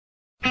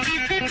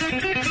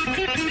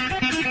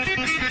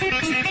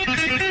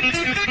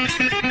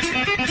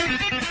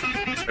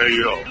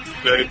yo,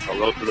 say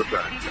hello to the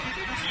fans.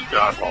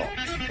 Scott Hall.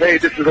 Hey,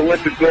 this is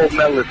Olympic gold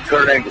medalist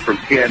Kurt Angle from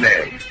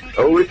TNA.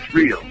 Oh, it's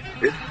real.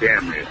 It's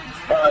damn real.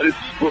 Hi, this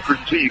is Booker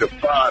T, the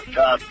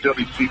 5-time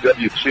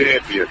WCW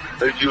champion,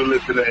 and you're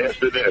listening to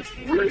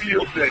SNS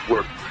Radio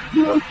Network.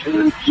 Yo,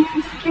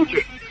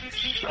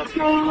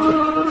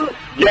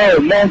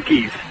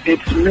 monkeys,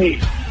 it's me,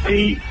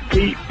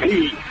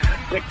 PPP,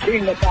 the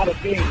king of bada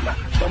bing,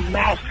 the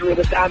master of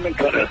the diamond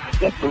cutter,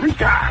 the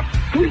three-time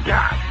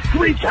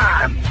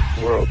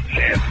world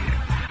champion.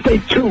 Stay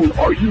tuned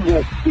or you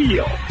will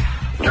feel.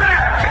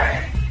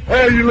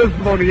 Hey, you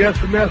listen on the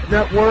SNS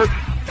Network,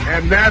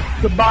 and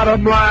that's the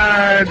bottom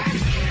line.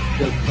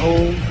 The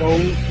Stone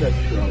Cold Sex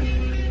Show.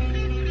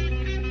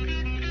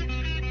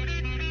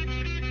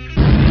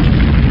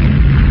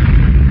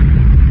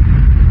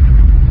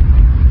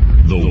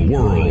 The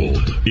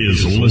world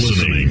is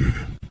listening.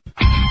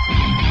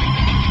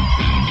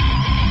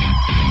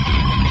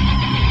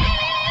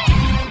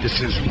 This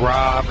is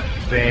Rob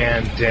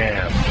Van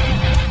Dam.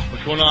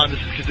 What's going on? This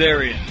is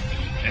Kazarian.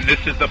 And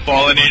this is the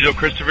Fallen Angel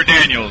Christopher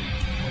Daniels.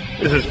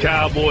 This is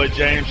Cowboy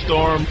James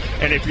Storm,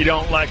 and if you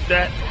don't like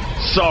that,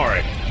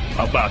 sorry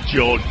about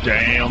your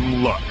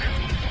damn luck.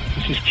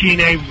 This is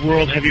TNA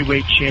World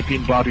Heavyweight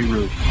Champion Bobby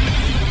Roode.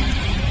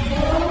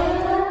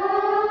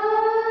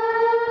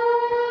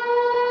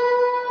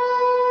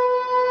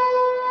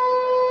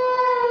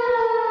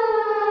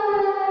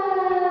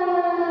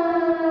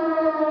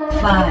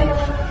 Five,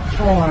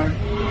 4,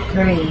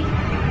 3,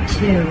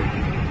 2,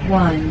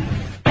 1.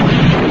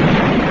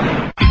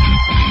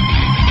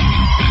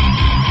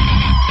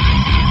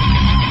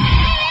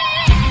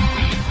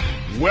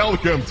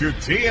 Welcome to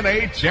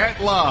TNA Chat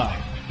Live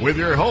with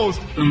your host,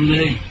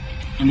 someday,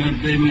 and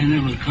that day may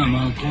never come,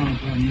 I'll call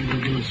upon you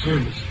to do a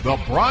service. The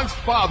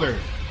BronxFather,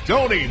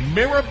 Tony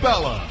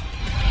Mirabella.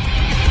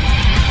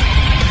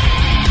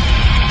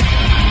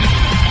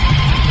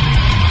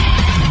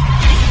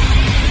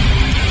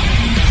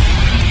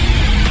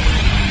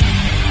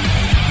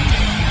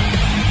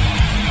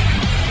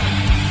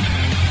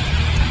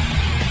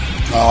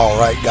 All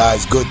right,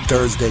 guys, good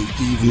Thursday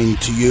evening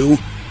to you.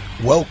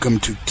 Welcome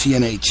to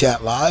TNA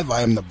Chat Live.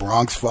 I am the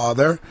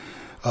BronxFather.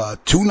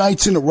 2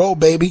 nights in a row,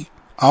 baby.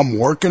 I'm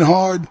working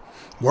hard.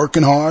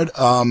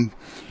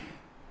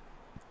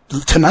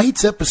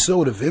 Tonight's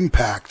episode of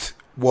Impact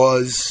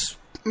was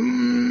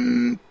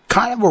kind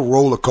of a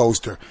roller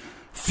coaster.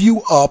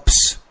 Few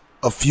ups,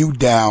 a few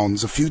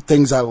downs, a few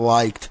things I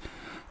liked,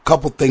 a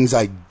couple things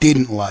I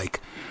didn't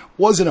like.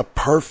 Wasn't a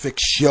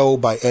perfect show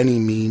by any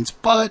means,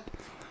 but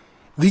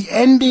the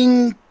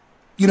ending,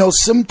 you know,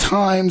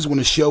 sometimes when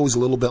a show is a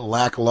little bit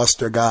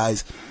lackluster,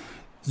 guys,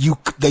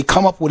 they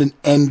come up with an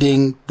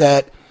ending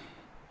that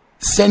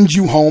sends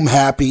you home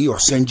happy or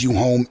sends you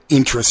home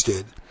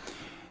interested.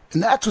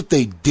 And that's what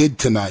they did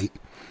tonight.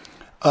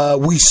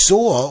 We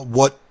saw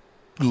what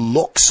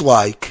looks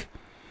like,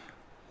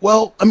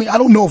 well, I mean, I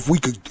don't know if we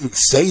could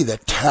say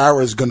that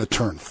Tara's going to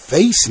turn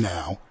face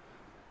now.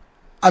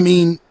 I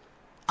mean,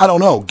 I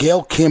don't know.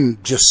 Gail Kim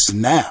just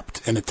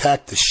snapped and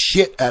attacked the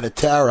shit out of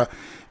Tara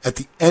at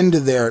the end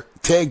of their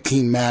tag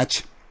team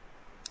match.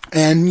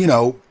 And, you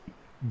know,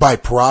 by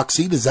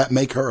proxy, does that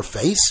make her a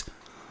face?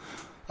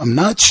 I'm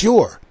not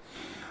sure.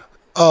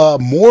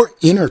 More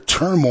inner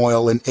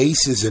turmoil in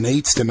Aces and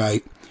Eights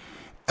tonight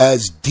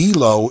as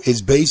D'Lo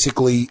is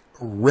basically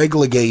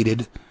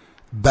relegated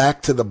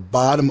back to the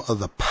bottom of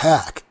the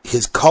pack.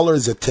 His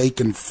colors are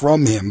taken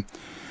from him.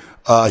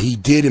 He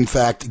did, in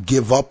fact,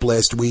 give up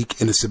last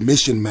week in a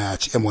submission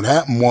match. And what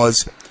happened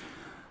was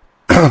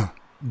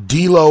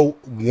D'Lo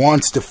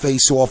wants to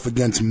face off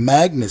against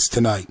Magnus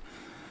tonight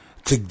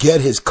to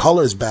get his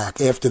colors back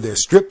after they're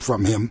stripped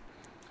from him.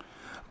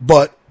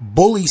 But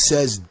Bully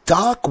says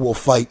Doc will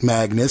fight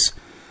Magnus.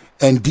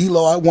 And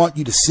D'Lo, I want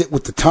you to sit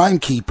with the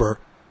timekeeper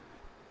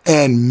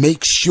and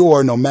make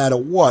sure no matter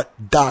what,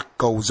 Doc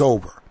goes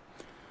over.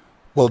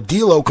 Well,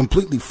 D'Lo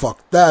completely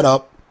fucked that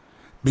up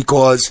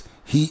because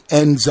he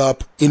ends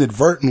up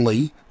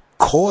inadvertently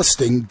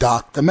costing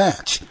Doc the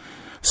match.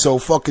 So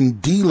fucking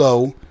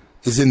D'Lo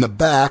is in the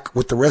back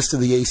with the rest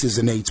of the Aces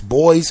and Eights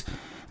boys.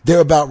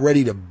 They're about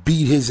ready to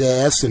beat his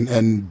ass,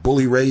 and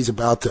Bully Ray's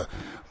about to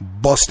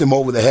bust him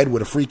over the head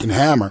with a freaking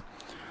hammer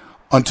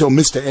until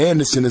Mr.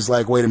 Anderson is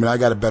like, wait a minute, I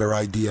got a better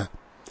idea.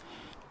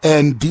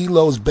 And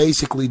D'Lo's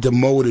basically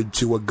demoted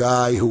to a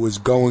guy who is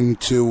going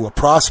to a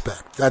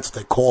prospect, that's what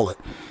they call it,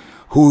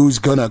 who's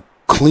going to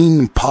clean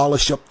and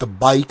polish up the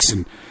bikes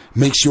and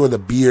make sure the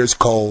beer's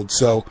cold.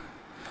 So,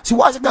 see,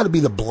 why's it got to be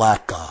the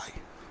black guy?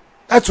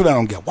 That's what I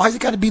don't get. Why's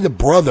it got to be the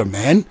brother,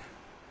 man?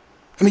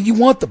 I mean, you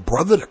want the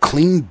brother to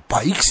clean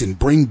bikes and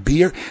bring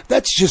beer?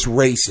 That's just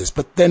racist.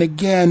 But then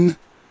again,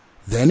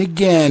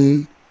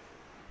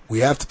 we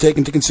have to take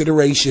into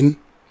consideration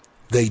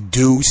they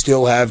do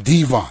still have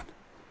Devon.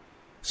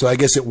 So I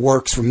guess it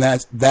works from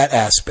that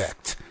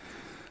aspect.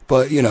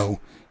 But, you know,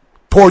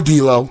 poor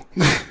D'Lo.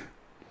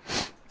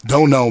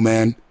 Don't know,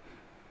 man.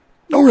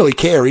 Don't really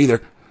care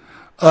either.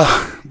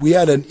 We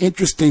had an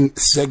interesting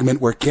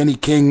segment where Kenny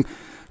King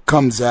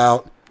comes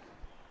out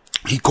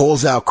He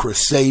calls out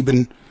Chris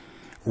Sabin,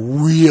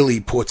 really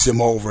puts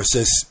him over,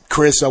 says,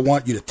 Chris, I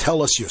want you to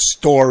tell us your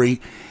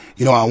story.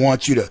 You know, I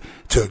want you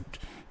to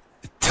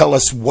tell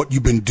us what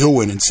you've been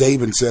doing. And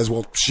Sabin says,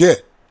 well,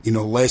 shit, you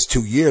know, the last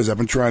 2 years I've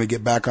been trying to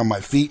get back on my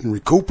feet and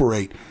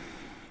recuperate.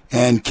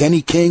 And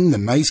Kenny King, the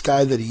nice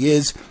guy that he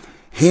is,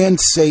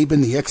 hands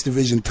Sabin the X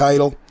Division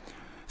title.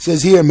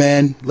 Says, here,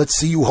 man, let's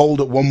see you hold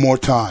it one more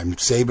time.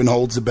 Sabin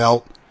holds the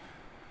belt.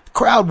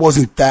 Crowd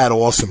wasn't that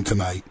awesome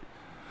tonight.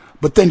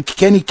 But then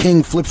Kenny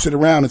King flips it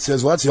around and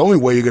says, well, that's the only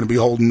way you're going to be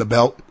holding the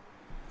belt,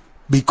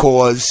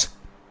 because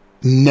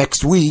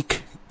next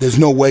week there's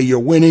no way you're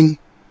winning,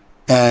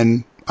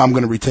 and I'm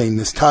going to retain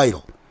this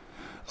title.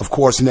 Of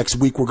course, next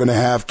week we're going to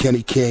have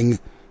Kenny King,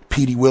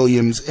 Petey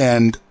Williams,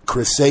 and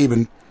Chris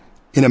Sabin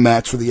in a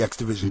match for the X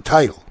Division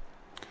title.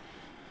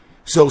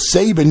 So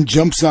Sabin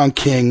jumps on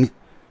King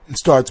and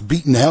starts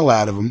beating the hell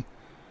out of him.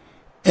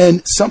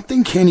 And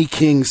something Kenny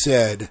King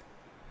said,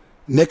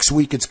 next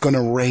week it's going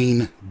to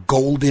rain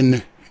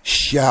golden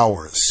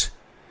showers.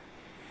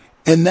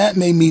 And that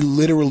made me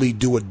literally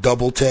do a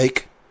double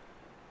take,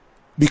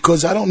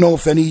 because I don't know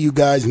if any of you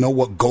guys know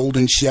what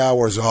golden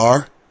showers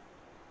are.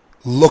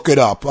 Look it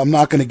up. I'm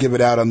not going to give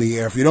it out on the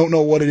air. If you don't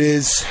know what it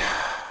is,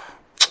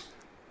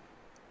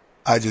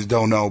 I just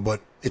don't know,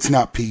 but it's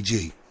not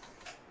PG.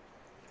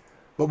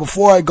 But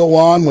before I go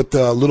on with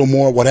a little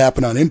more what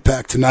happened on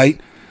Impact tonight,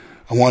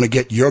 I want to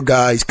get your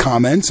guys'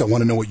 comments. I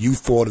want to know what you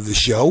thought of the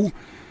show.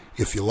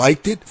 If you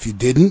liked it, if you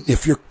didn't,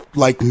 if you're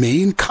like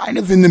me and kind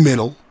of in the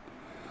middle,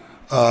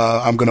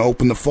 I'm going to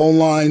open the phone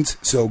lines,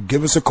 so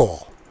give us a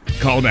call.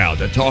 Call now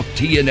to talk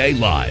TNA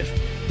Live.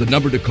 The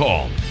number to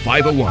call,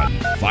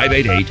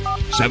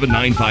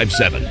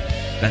 501-588-7957.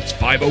 That's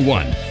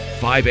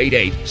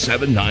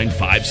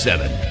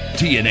 501-588-7957.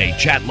 TNA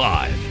Chat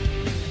Live.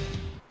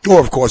 Or,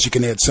 of course, you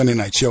can add Sunday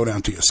Night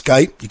Showdown to your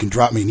Skype. You can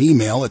drop me an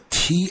email at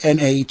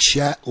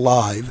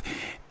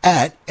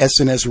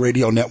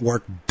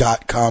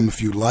tnachatlive@snsradionetwork.com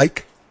if you'd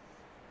like.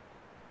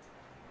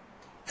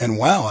 And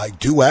wow, I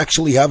do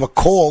actually have a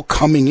call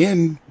coming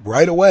in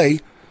right away.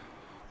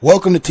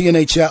 Welcome to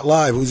TNA Chat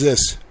Live. Who's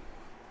this?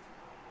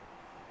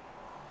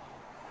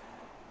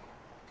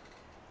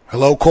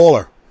 Hello,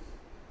 caller.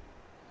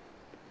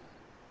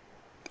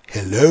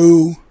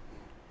 Hello.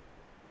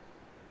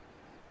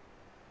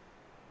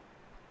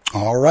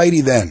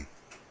 Alrighty then.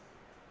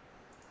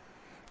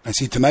 I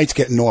see tonight's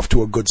getting off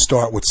to a good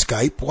start with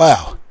Skype.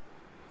 Wow.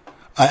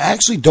 I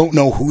actually don't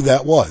know who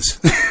that was.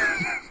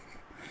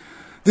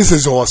 This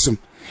is awesome.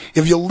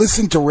 If you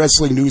listened to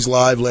Wrestling News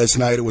Live last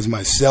night, it was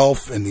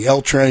myself and the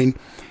L Train.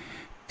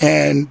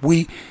 And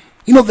we,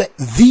 you know,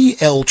 the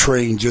L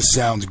Train just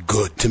sounds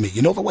good to me.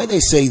 You know the way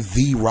they say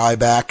the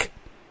Ryback?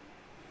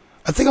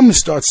 I think I'm going to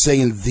start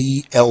saying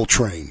the L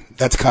Train.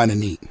 That's kind of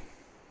neat.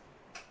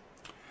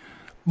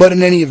 But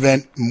in any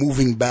event,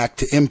 moving back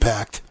to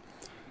Impact,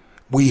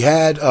 we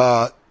had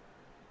an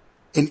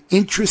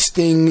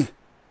interesting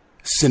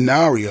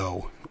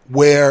scenario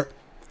where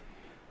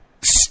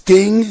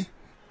Sting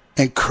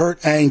and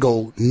Kurt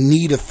Angle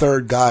need a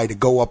third guy to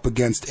go up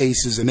against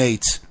Aces and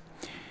Eights.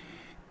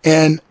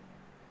 And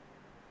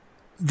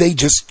they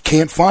just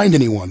can't find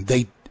anyone.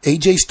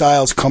 AJ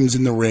Styles comes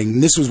in the ring,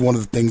 and this was one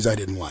of the things I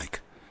didn't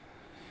like.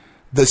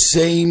 The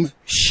same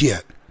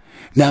shit.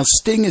 Now,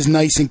 Sting is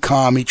nice and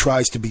calm. He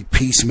tries to be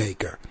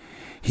peacemaker.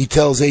 He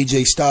tells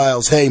AJ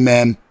Styles, hey,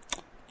 man,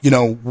 you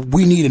know,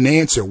 we need an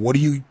answer. What are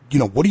you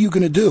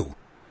going to do?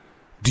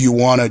 Do you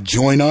want to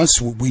join us?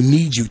 We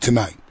need you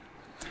tonight.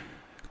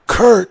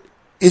 Kurt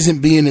isn't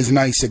being as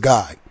nice a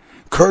guy.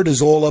 Kurt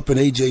is all up in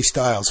AJ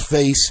Styles'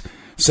 face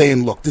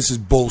saying, look, this is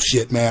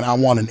bullshit, man. I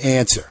want an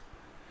answer.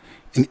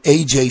 And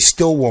AJ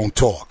still won't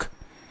talk.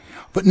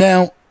 But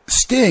now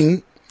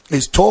Sting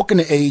is talking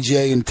to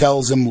AJ and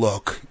tells him,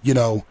 look, you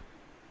know,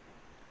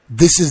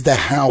 this is the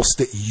house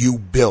that you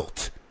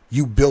built.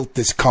 You built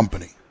this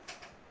company.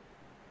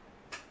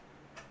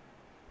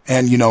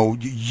 And, you know,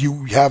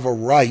 you have a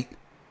right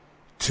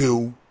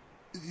to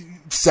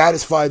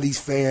satisfy these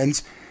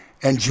fans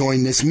and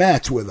join this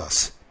match with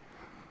us.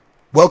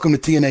 Welcome to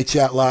TNA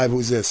Chat Live.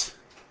 Who's this?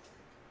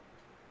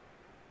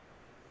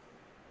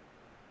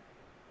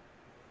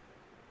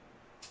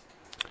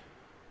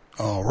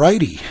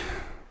 Alrighty.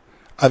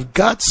 I've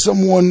got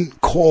someone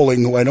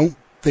calling who I don't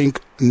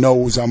think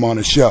knows I'm on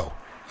a show.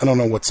 I don't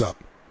know what's up.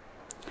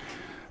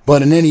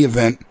 But in any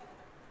event,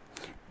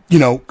 you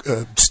know,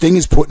 Sting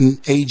is putting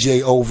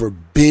AJ over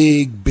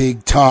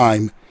big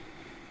time.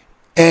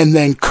 And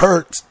then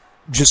Kurt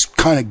just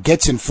kind of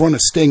gets in front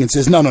of Sting and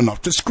says, no,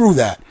 just screw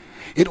that.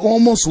 It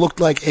almost looked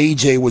like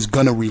AJ was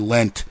going to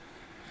relent.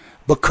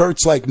 But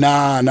Kurt's like,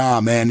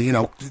 nah, man, you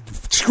know,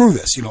 screw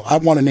this. You know, I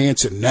want an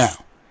answer now.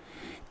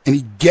 And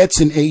he gets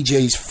in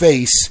AJ's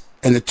face,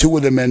 and the two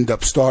of them end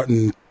up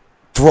starting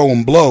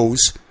throwing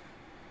blows.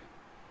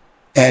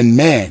 And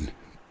man,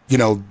 you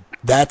know,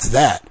 that's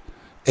that.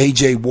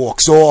 AJ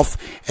walks off,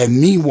 and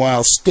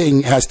meanwhile,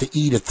 Sting has to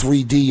eat a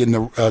 3D in the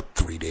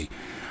 3D.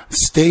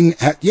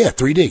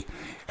 3D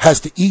has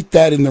to eat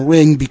that in the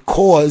ring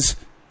because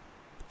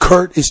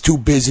Kurt is too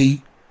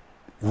busy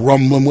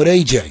rumbling with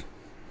AJ.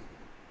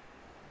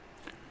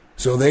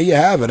 So there you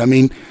have it. I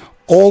mean,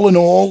 all in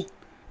all,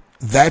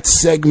 that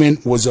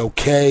segment was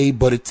okay,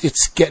 but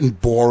it's getting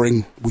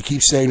boring. We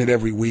keep saying it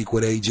every week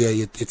with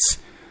AJ. It's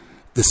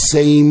the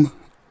same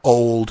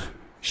old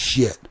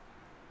shit.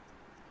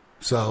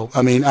 So,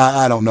 I mean,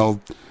 I don't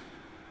know.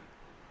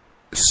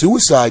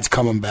 Suicide's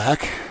coming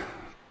back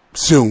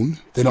soon.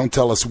 They don't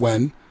tell us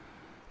when.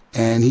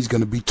 And he's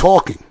going to be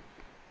talking.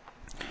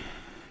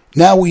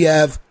 Now we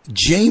have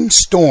James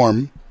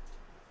Storm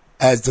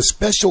as the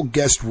special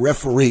guest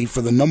referee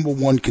for the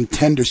 #1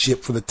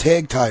 contendership for the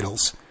tag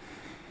titles.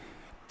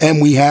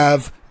 And we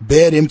have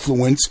Bad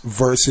Influence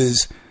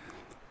versus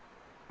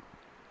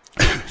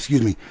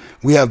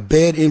we have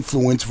Bad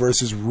Influence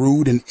versus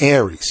Rude and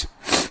Aries.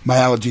 My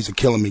allergies are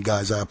killing me,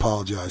 guys. I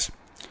apologize.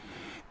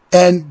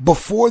 And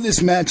before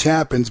this match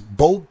happens,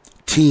 both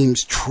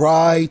teams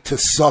try to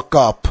suck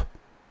up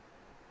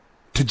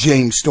to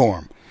James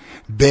Storm.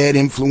 Bad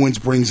Influence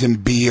brings him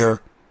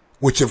beer,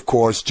 which of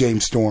course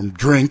James Storm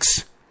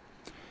drinks.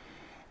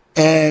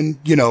 And,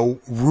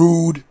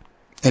 Rude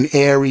and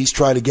Aries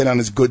try to get on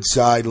his good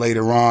side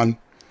later on.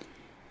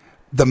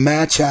 The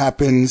match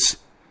happens.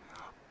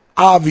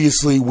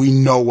 Obviously, we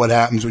know what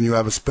happens when you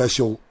have a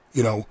special,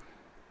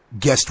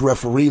 guest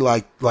referee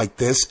like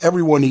this.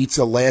 Everyone eats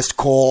a last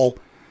call,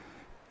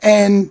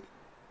 and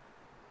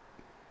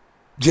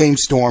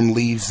James Storm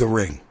leaves the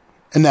ring.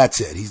 And that's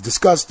it. He's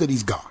disgusted.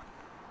 He's gone.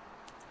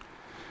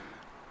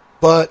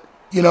 But,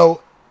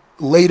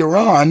 later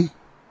on,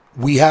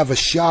 we have a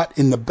shot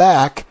in the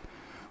back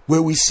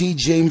where we see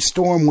James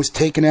Storm was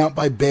taken out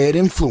by Bad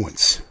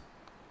Influence.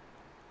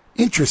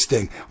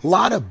 Interesting. A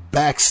lot of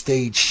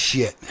backstage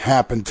shit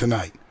happened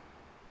tonight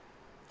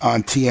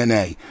on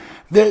TNA.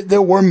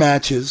 There were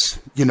matches,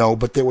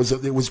 but it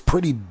was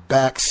pretty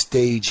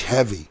backstage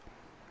heavy.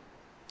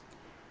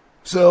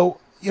 So,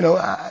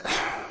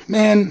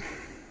 man,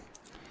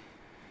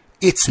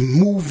 it's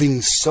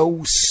moving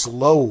so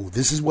slow.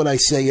 This is what I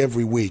say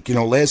every week.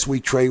 Last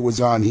week Trey was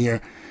on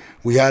here.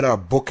 We had our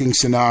booking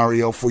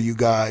scenario for you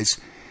guys.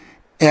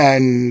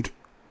 And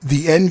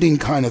the ending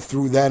kind of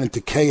threw that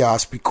into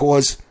chaos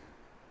because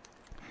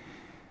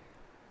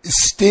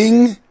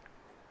Sting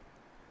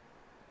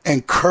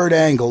and Kurt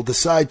Angle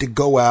decide to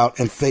go out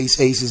and face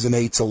Aces and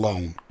Eights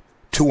alone,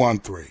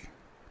 2-on-3.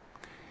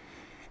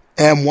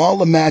 And while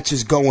the match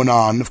is going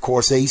on, of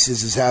course,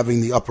 Aces is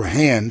having the upper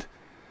hand,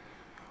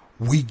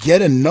 we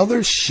get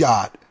another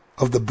shot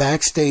of the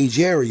backstage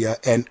area,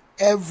 and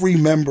every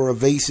member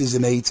of Aces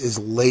and Eights is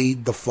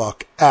laid the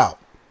fuck out.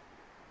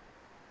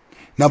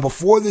 Now,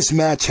 before this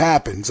match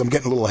happens, I'm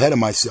getting a little ahead of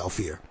myself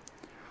here.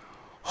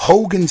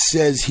 Hogan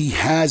says he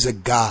has a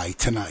guy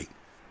tonight.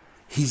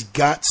 He's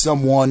got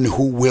someone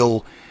who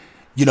will,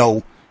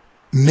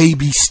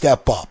 maybe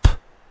step up.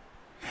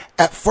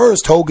 At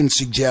first, Hogan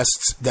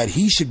suggests that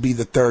he should be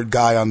the third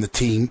guy on the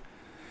team,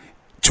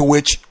 to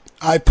which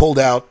I pulled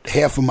out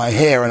half of my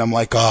hair and I'm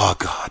like, oh,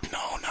 God,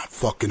 no, not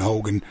fucking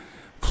Hogan.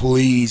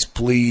 Please,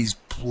 please,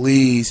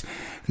 please.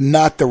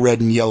 Not the red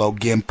and yellow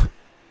gimp.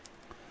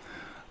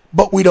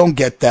 But we don't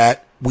get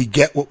that. We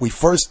get what we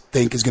first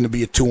think is going to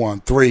be a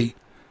 2-on-3.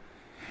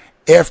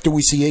 After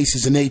we see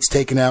Aces and Eights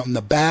taken out in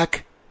the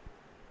back,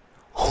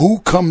 who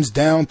comes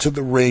down to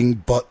the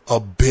ring but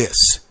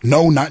Abyss?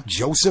 No, not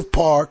Joseph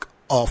Park,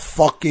 a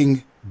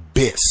fucking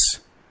Abyss.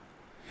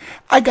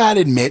 I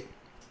gotta admit,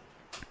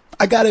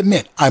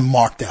 I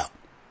marked out.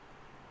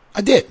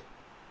 I did.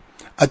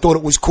 I thought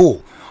it was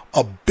cool.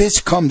 Abyss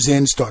comes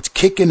in, starts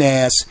kicking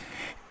ass,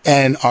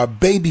 and our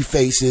baby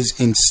faces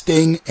in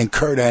Sting and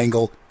Kurt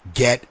Angle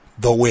get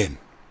the win.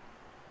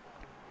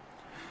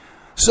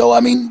 So, I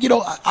mean,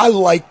 I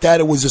like that.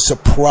 It was a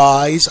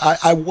surprise.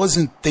 I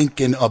wasn't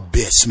thinking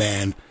Abyss,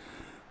 man.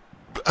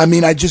 I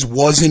mean, I just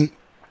wasn't.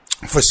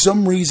 For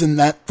some reason,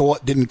 that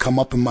thought didn't come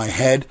up in my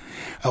head.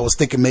 I was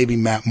thinking maybe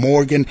Matt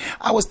Morgan.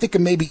 I was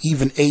thinking maybe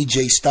even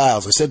AJ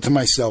Styles. I said to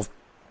myself,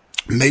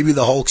 maybe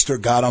the Hulkster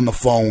got on the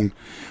phone,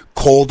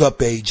 called up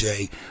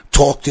AJ,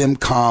 talked to him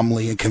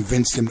calmly, and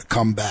convinced him to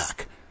come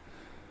back.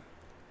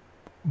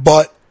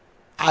 But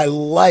I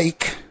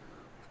like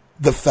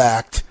the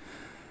fact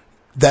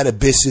that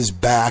Abyss is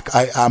back.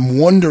 I'm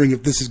wondering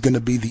if this is going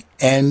to be the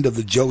end of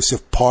the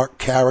Joseph Park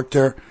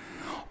character,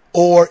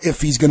 or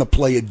if he's going to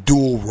play a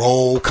dual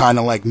role, kind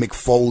of like Mick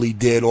Foley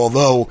did,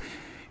 although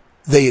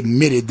they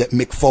admitted that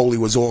Mick Foley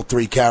was all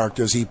three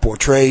characters he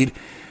portrayed.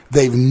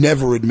 They've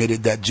never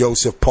admitted that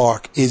Joseph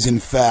Park is, in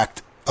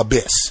fact,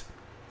 Abyss.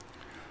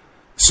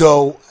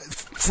 So,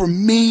 for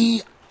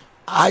me,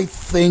 I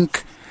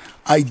think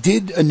I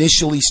did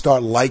initially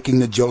start liking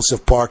the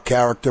Joseph Park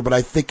character, but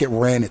I think it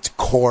ran its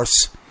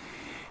course.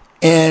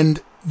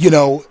 And,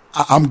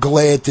 I'm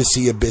glad to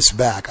see Abyss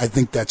back. I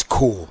think that's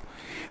cool.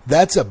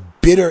 That's a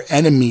bitter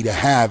enemy to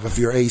have if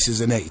you're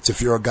Aces and Eights,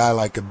 if you're a guy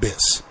like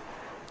Abyss.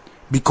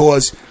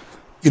 Because,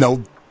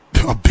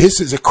 Abyss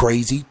is a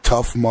crazy,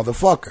 tough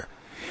motherfucker.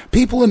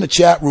 People in the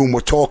chat room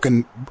were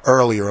talking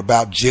earlier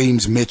about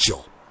James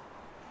Mitchell.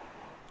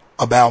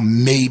 About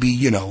maybe,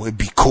 it'd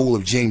be cool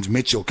if James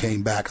Mitchell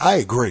came back. I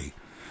agree.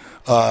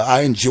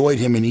 I enjoyed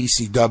him in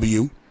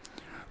ECW.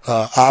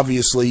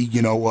 Obviously,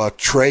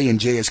 Trey and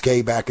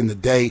JSK back in the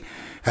day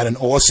had an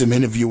awesome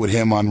interview with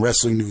him on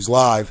Wrestling News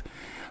Live.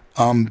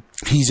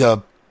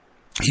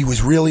 He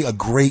was really a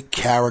great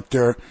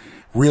character,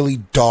 really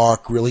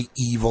dark, really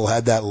evil,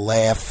 had that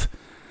laugh,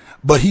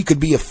 but he could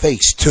be a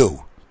face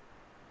too.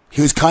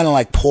 He was kind of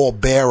like Paul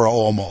Bearer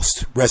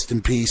almost. Rest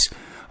in peace.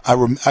 I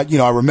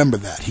remember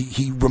that.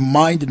 He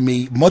reminded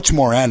me much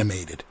more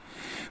animated,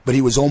 but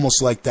he was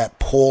almost like that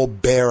Paul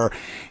Bearer.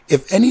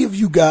 If any of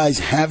you guys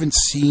haven't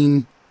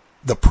seen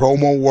the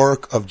promo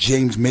work of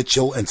James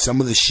Mitchell and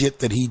some of the shit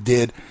that he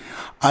did,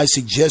 I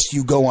suggest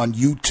you go on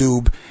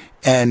YouTube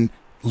and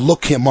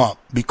look him up,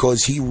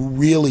 because he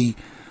really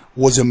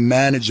was a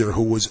manager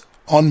who was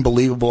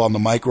unbelievable on the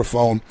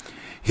microphone.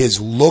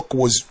 His look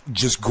was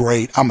just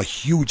great. I'm a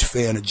huge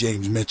fan of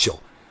James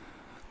Mitchell.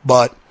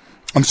 But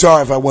I'm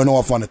sorry if I went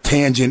off on a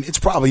tangent. It's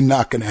probably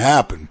not going to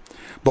happen.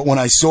 But when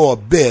I saw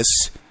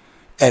Abyss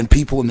and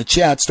people in the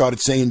chat started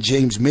saying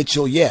James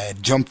Mitchell, yeah,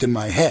 it jumped in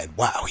my head.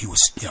 Wow, he was,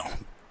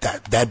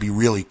 that'd be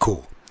really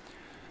cool.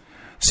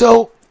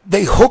 So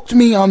they hooked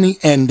me on the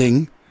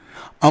ending.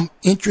 I'm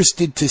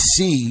interested to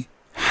see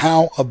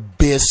how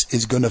Abyss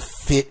is going to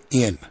fit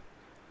in.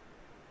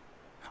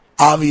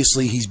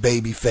 Obviously, he's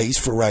babyface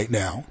for right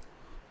now.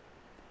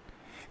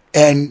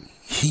 And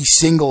he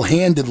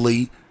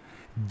single-handedly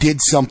did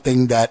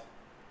something that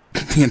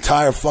the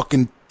entire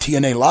fucking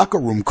TNA locker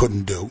room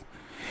couldn't do.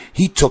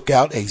 He took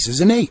out aces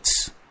and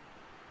eights.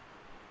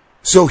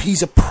 So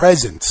he's a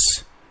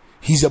presence.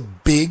 He's a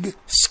big,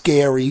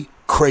 scary,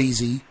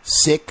 crazy,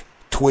 sick,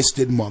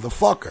 twisted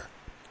motherfucker.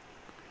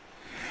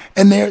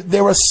 And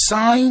there are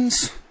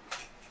signs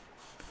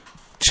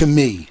to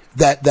me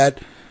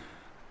that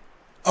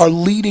are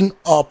leading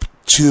up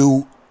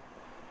to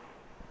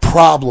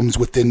problems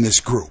within this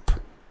group.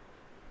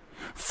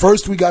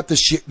 First, we got the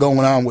shit going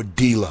on with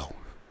D'Lo.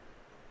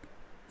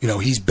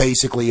 He's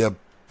basically a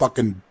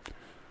fucking,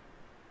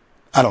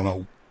 I don't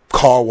know,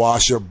 car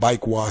washer,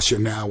 bike washer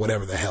now,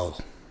 whatever the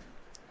hell.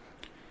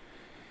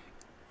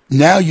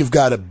 Now you've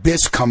got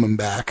Abyss coming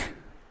back,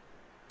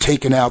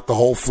 taking out the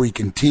whole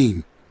freaking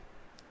team.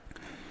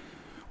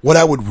 What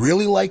I would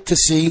really like to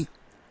see,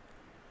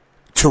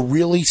 to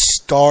really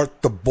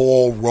start the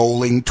ball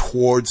rolling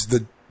towards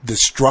the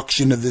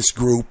destruction of this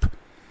group,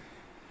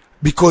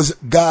 because,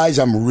 guys,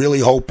 I'm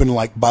really hoping,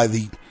 like,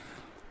 I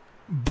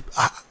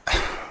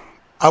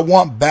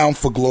want Bound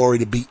for Glory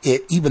to be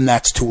it. Even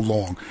that's too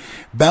long.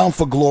 Bound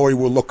for Glory,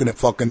 we're looking at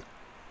fucking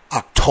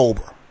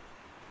October.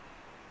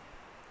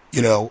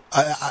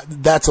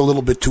 That's a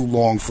little bit too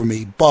long for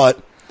me,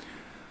 but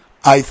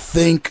I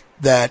think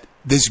that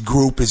this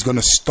group is going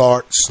to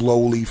start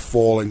slowly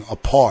falling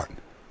apart.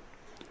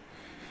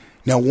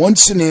 Now, one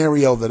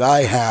scenario that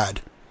I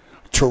had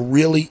to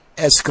really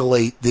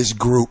escalate this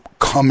group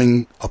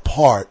coming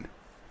apart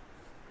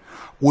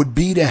would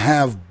be to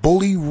have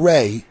Bully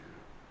Ray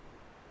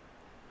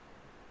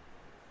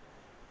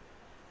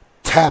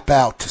tap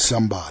out to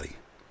somebody,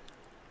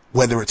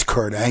 whether it's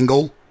Kurt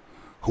Angle,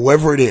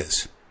 whoever it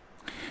is.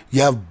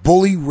 You have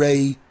Bully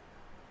Ray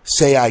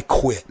say, I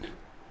quit.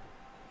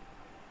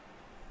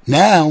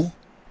 Now,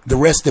 the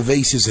rest of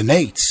Aces and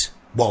Eights,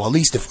 well, at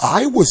least if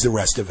I was the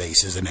rest of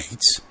Aces and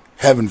Eights,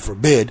 heaven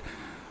forbid,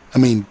 I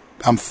mean,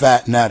 I'm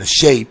fat and out of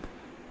shape,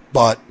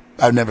 but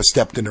I've never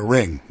stepped in a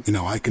ring.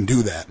 I can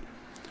do that.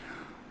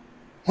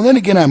 Well, then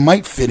again, I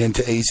might fit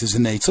into Aces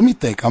and Eights. Let me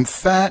think. I'm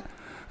fat,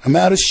 I'm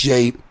out of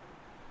shape,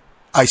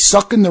 I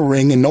suck in the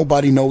ring, and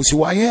nobody knows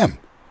who I am.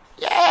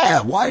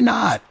 Yeah, why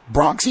not?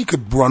 Bronxy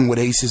could run with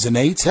Aces and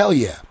Eights, hell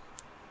yeah.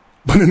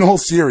 But in all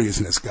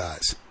seriousness,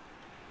 guys,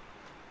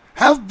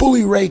 have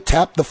Bully Ray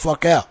tap the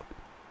fuck out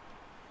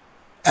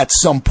at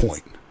some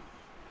point.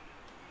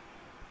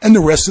 And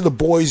the rest of the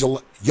boys are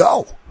like,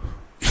 yo,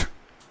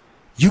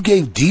 you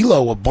gave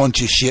D'Lo a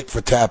bunch of shit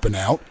for tapping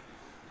out.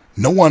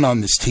 No one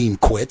on this team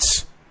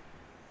quits.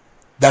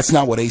 That's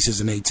not what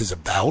Aces and Eights is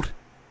about.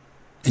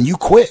 And you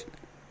quit.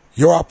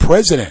 You're our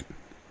president.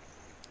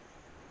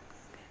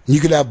 And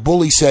you could have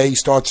Bully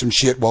start some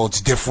shit, well,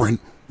 it's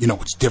different.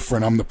 It's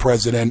different. I'm the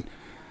president.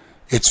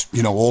 It's,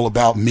 all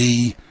about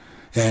me.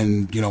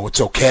 And,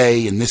 it's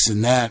okay. And this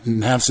and that.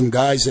 And have some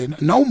guys say,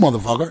 no,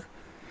 motherfucker.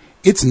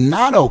 It's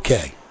not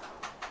okay.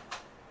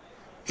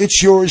 It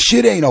sure as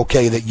shit ain't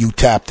okay that you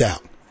tapped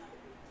out.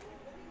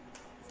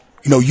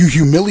 You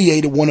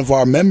humiliated one of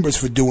our members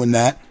for doing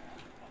that,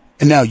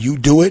 and now you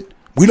do it?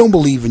 We don't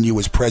believe in you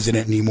as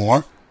president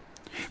anymore.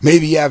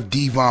 Maybe you have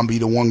Devon be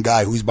the one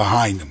guy who's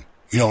behind him.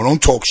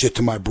 Don't talk shit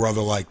to my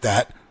brother like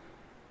that.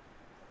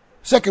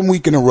 Second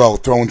week in a row,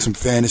 throwing some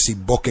fantasy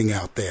booking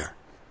out there.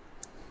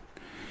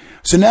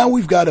 So now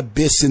we've got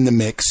Abyss in the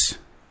mix.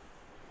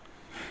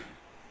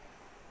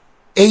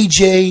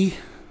 AJ,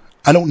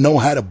 I don't know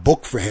how to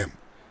book for him.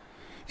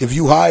 If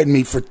you hired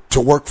me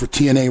to work for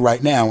TNA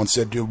right now and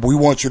said, we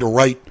want you to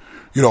write,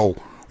 we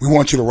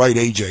want you to write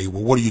AJ,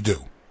 well, what do you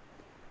do?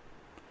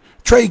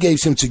 Trey gave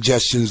some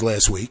suggestions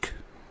last week,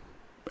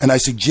 and I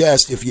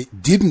suggest if you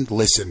didn't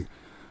listen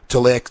to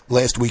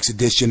last week's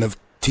edition of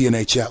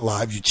TNA Chat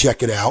Live. You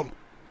check it out.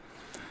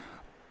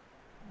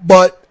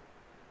 But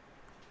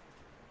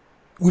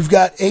we've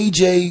got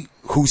AJ,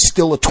 who's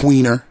still a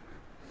tweener,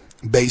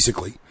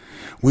 basically.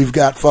 We've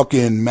got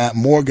fucking Matt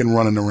Morgan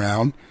running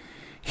around.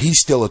 He's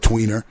still a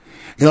tweener.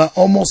 You know, I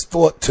almost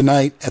thought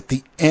tonight at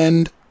the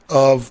end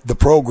of the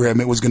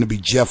program it was going to be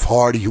Jeff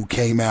Hardy who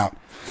came out.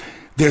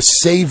 They're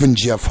saving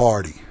Jeff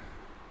Hardy.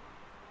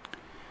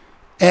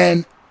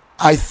 And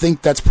I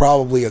think that's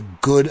probably a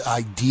good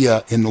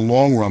idea in the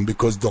long run,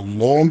 because the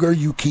longer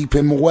you keep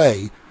him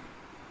away,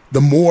 the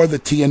more the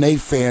TNA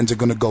fans are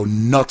going to go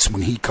nuts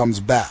when he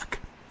comes back.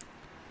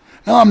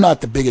 Now, I'm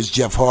not the biggest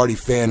Jeff Hardy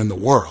fan in the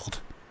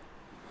world,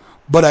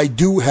 but I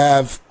do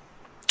have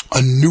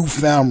a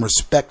newfound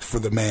respect for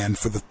the man,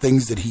 for the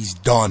things that he's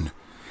done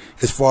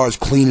as far as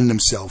cleaning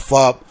himself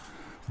up,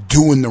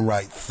 doing the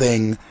right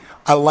thing.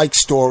 I like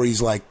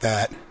stories like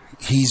that.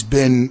 He's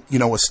been, you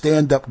know, a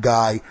stand-up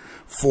guy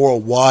for a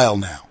while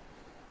now.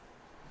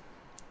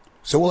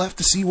 So we'll have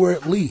to see where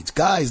it leads.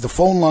 Guys, the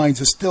phone lines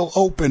are still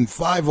open.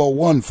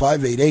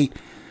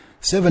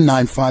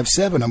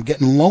 501-588-7957. I'm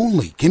getting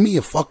lonely. Give me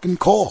a fucking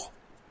call.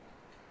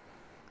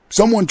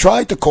 Someone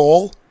tried to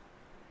call,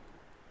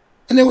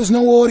 and there was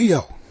no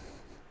audio.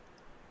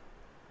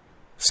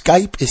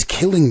 Skype is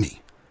killing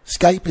me.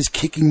 Skype is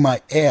kicking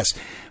my ass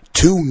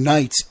 2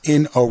 nights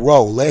in a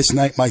row. Last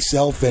night,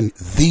 myself and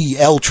the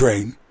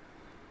L-Train.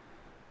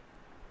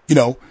 You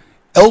know,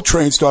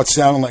 L-Train starts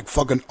sounding like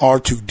fucking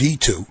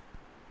R2-D2.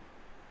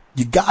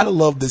 You gotta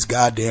love this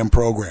goddamn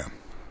program,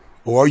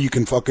 or you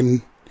can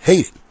fucking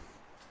hate it.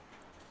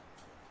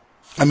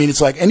 I mean,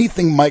 it's like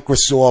anything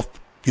Microsoft,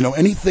 you know,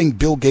 anything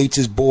Bill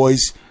Gates'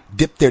 boys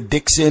dip their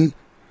dicks in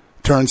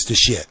turns to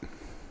shit.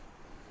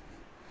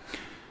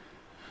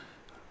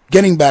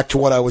 Getting back to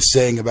what I was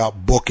saying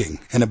about booking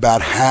and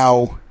about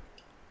how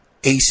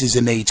aces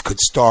and eights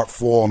could start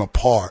falling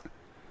apart.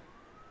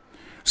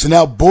 So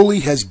now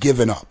Bully has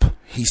given up.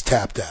 He's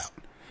tapped out.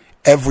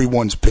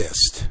 Everyone's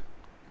pissed.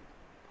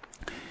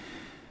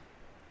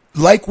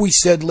 Like we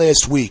said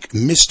last week,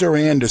 Mr.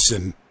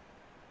 Anderson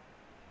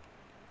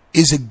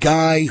is a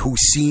guy who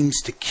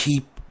seems to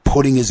keep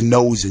putting his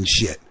nose in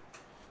shit.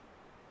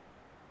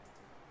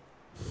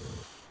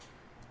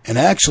 And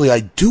actually,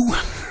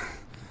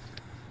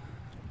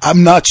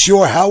 I'm not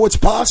sure how it's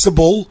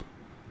possible,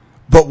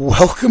 but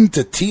welcome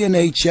to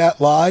TNA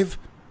Chat Live,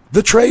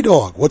 the Trey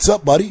Dog. What's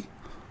up, buddy?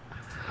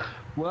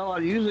 Well,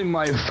 I'm using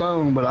my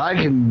phone, but I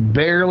can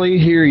barely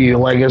hear you,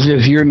 like as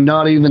if you're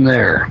not even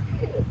there.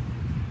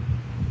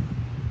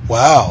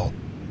 Wow.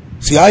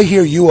 See, I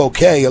hear you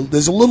okay.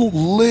 There's a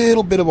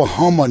little bit of a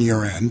hum on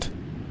your end.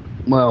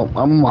 Well,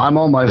 I'm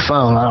on my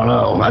phone. I don't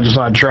know. I just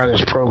thought I'd try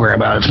this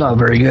program out. It's not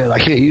very good. I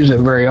can't use it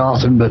very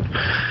often, but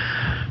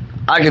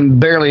I can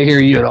barely hear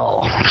you at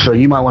all. So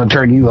you might want to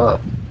turn you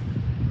up.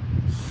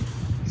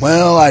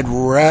 Well, I'd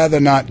rather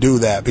not do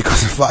that,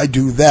 because if I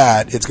do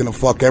that, it's going to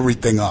fuck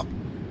everything up.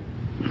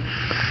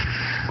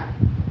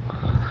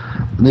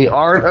 The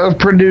art of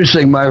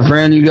producing, my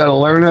friend. You got to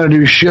learn how to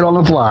do shit on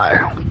the fly.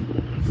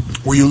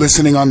 Were you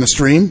listening on the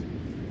stream?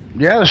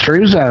 Yeah, the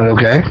stream sounded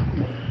okay.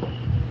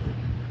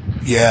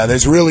 Yeah,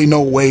 there's really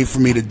no way for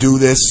me to do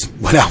this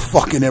without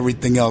fucking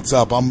everything else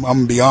up. I'm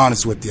gonna be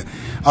honest with you.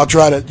 I'll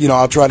try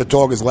to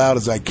talk as loud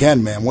as I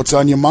can, man. What's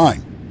on your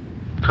mind?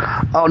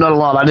 Oh, not a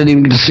lot. I didn't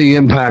even get to see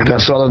Impact. I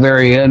saw the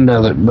very end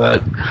of it,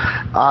 but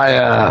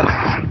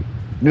I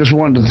just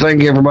wanted to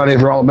thank everybody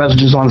for all the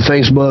messages on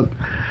Facebook.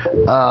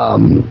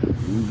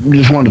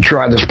 Just wanted to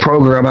try this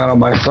program out on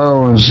my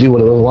phone and see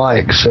what it was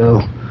like,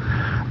 so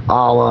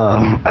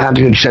I'll have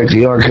to go check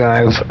the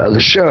archive of the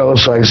show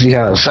so I can see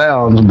how it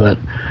sounds, but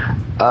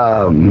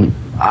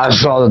I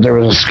saw that there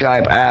was a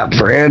Skype app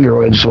for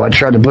Android, so I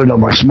tried to put it on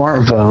my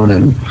smartphone,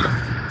 and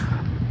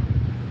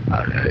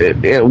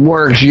it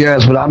works,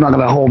 yes, but I'm not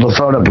going to hold the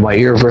phone up to my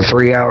ear for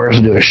 3 hours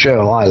to do a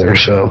show either,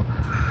 so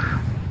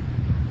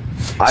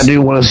I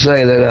do want to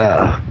say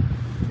that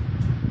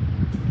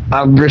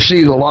I've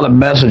received a lot of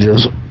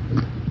messages,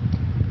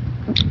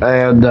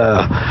 and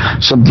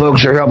some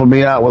folks are helping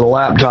me out with a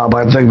laptop.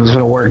 I think it's going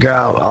to work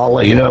out. I'll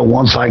let you know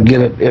once I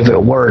get it, if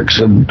it works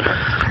and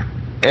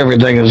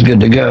everything is good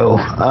to go.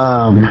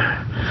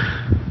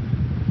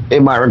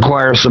 It might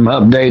require some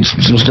updates,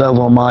 some stuff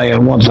on my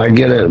end once I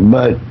get it,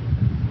 but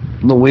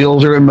the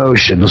wheels are in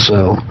motion,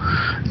 so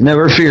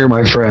never fear,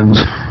 my friends.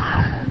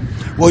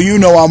 Well, you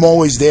know I'm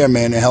always there,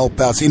 man, to help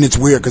out. See, and it's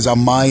weird because on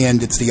my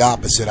end, it's the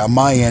opposite. On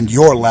my end,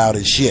 you're loud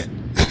as shit.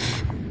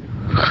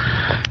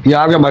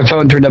 Yeah, I've got my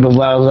phone turned up as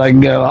loud as I can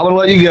go. I'm going to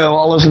let you go.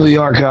 I'll listen to the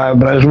archive,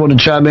 but I just wanted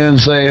to chime in and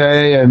say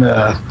hey and,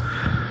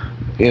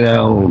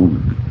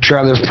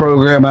 try this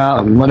program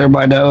out and let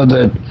everybody know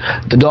that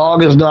the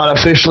dog is not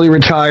officially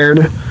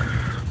retired.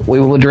 We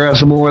will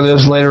address more of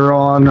this later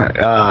on.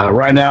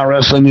 Right now,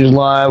 Wrestling News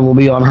Live will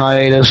be on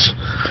hiatus.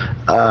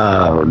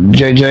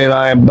 JJ and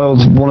I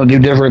both want to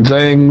do different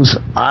things.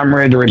 I'm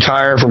ready to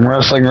retire from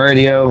wrestling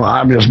radio.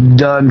 I'm just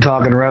done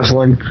talking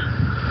wrestling.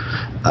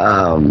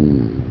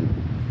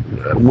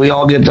 we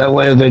all get that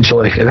way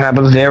eventually. It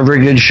happens to every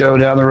good show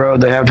down the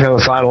road. They have to have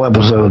a final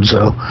episode.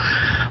 So,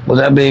 with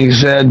that being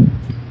said,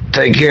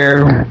 take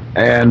care,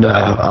 and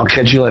I'll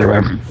catch you later,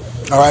 man.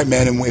 All right,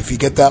 man, and if you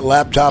get that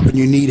laptop and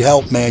you need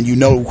help, man, you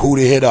know who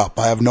to hit up.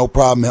 I have no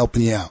problem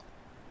helping you out.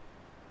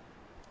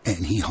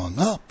 And he hung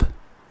up.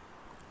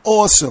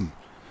 Awesome.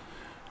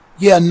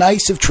 Yeah,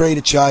 nice of Trey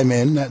to chime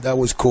in. That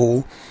was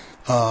cool.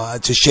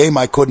 It's a shame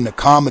I couldn't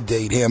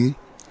accommodate him.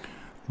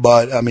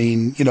 But, I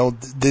mean, you know,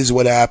 this is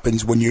what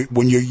happens when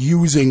you're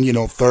using, you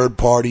know,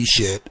 third-party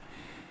shit.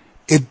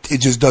 It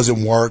just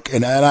doesn't work.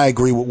 And I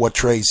agree with what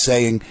Trey's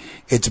saying.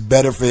 It's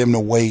better for him to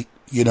wait,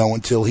 you know,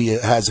 until he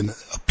has a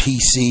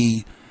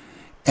PC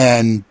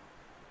and,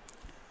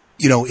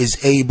 you know, is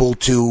able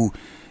to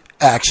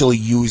actually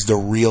use the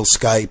real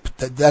Skype.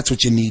 That's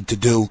what you need to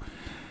do.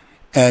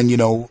 And, you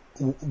know,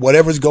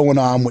 whatever's going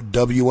on with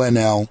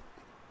WNL,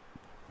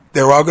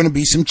 there are going to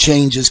be some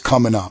changes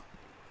coming up.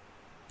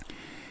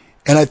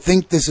 And I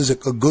think this is a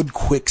good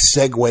quick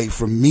segue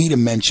for me to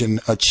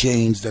mention a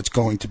change that's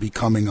going to be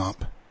coming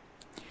up.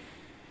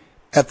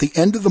 At the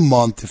end of the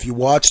month, if you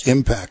watched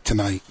Impact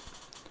tonight,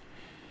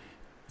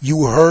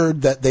 you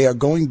heard that they are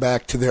going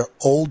back to their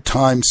old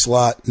time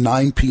slot,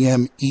 9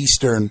 p.m.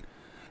 Eastern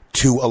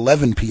to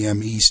 11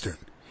 p.m. Eastern.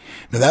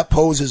 Now that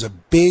poses a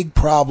big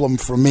problem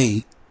for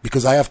me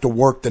because I have to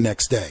work the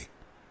next day.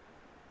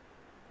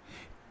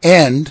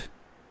 And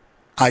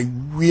I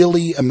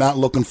really am not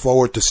looking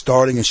forward to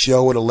starting a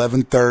show at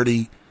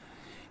 11:30,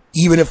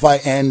 even if I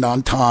end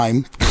on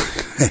time.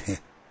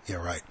 Yeah,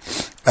 right.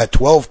 At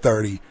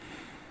 12:30,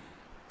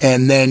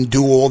 and then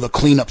do all the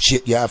cleanup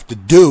shit you have to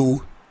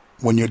do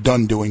when you're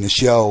done doing a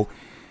show.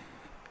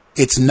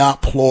 It's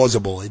not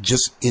plausible. It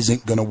just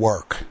isn't going to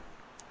work.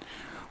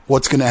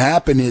 What's going to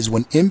happen is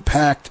when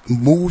Impact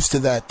moves to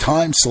that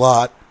time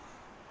slot,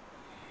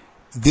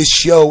 this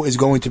show is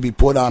going to be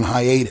put on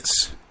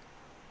hiatus.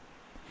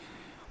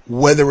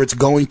 Whether it's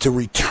going to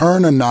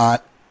return or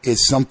not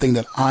is something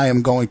that I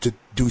am going to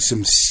do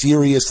some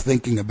serious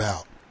thinking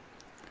about.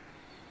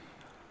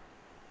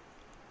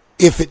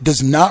 If it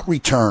does not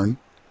return,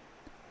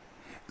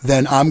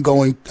 then I've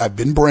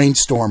been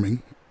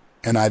brainstorming,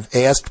 and I've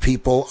asked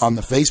people on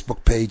the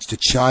Facebook page to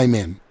chime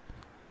in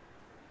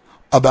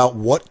about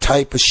what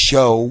type of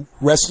show,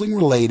 wrestling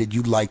related,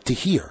 you'd like to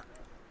hear.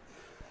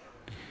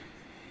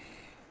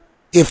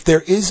 If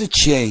there is a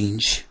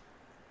change,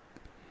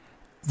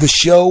 the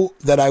show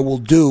that I will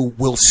do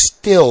will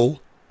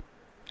still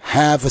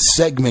have a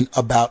segment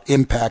about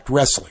Impact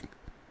Wrestling.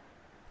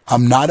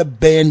 I'm not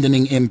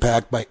abandoning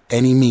Impact by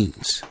any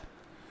means.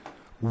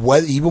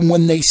 Even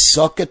when they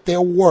suck at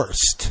their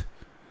worst,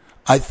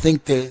 I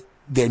think that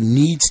there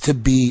needs to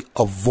be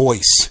a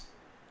voice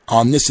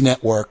on this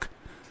network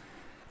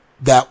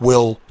that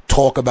will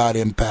talk about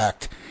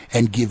Impact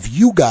and give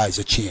you guys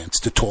a chance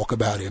to talk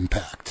about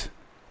Impact.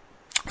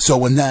 So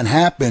when that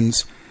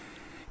happens,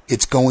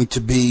 it's going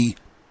to be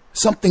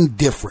something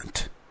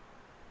different.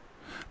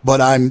 But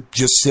I'm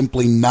just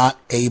simply not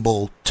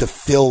able to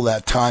fill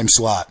that time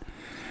slot.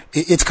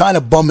 It's kind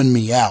of bumming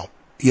me out.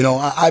 You know,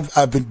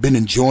 I've been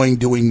enjoying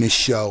doing this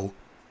show.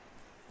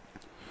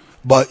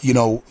 But, you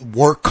know,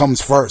 work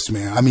comes first,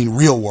 man. I mean,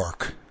 real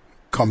work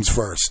comes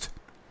first.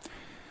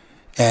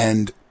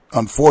 And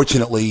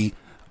unfortunately,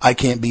 I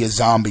can't be a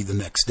zombie the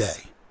next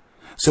day.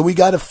 So we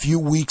got a few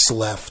weeks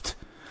left.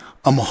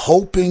 I'm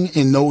hoping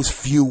in those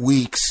few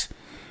weeks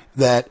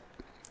that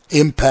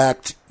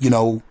Impact, you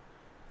know,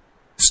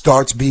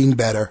 starts being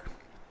better.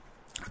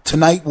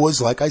 Tonight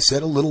was, like I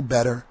said, a little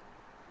better.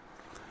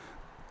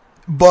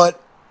 But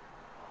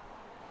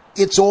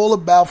it's all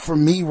about, for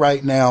me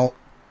right now,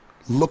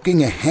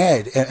 looking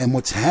ahead. And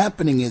what's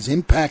happening is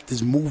Impact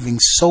is moving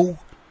so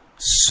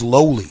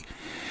slowly.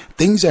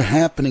 Things are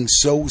happening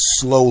so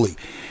slowly.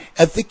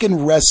 I think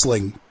in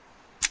wrestling,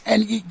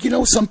 and you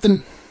know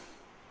something,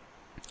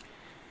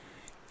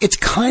 it's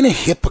kind of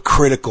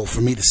hypocritical for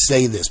me to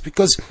say this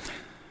because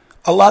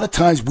a lot of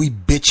times we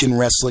bitch in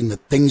wrestling that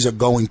things are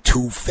going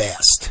too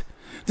fast.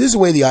 This is the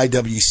way the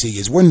IWC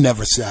is. We're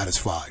never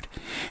satisfied.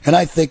 And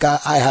I think I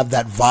have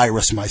that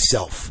virus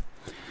myself.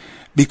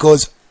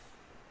 Because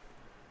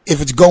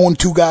if it's going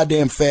too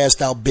goddamn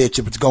fast, I'll bitch.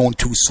 If it's going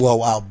too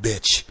slow, I'll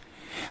bitch.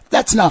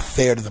 That's not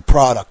fair to the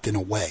product in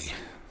a way.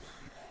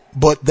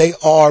 But they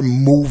are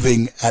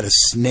moving at a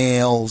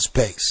snail's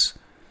pace.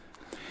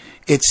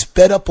 It's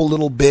sped up a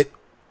little bit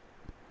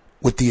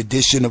with the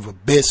addition of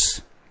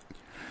Abyss.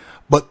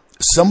 But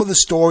some of the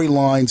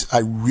storylines I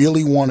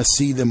really want to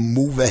see them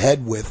move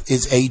ahead with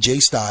is AJ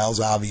Styles,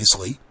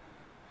 obviously.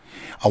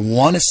 I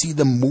want to see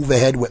them move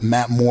ahead with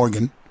Matt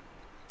Morgan.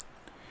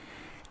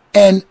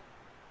 And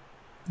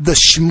the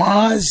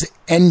schmaz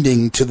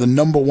ending to the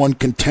number one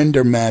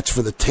contender match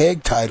for the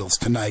tag titles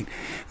tonight,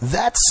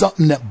 that's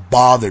something that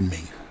bothered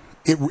me.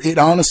 It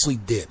honestly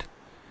did.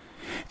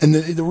 And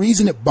the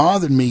reason it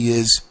bothered me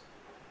is,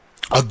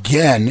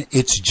 again,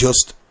 it's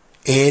just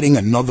adding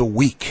another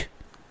week.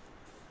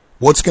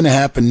 What's going to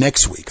happen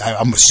next week?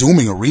 I'm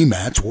assuming a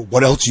rematch.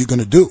 What else are you going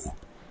to do?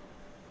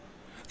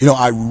 You know,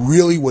 I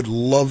really would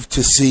love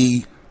to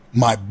see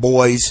my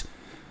boys.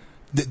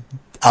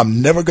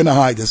 I'm never going to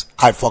hide this.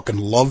 I fucking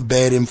love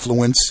Bad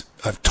Influence.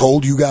 I've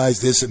told you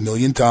guys this a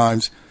million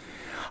times.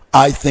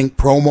 I think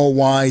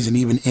promo-wise and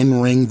even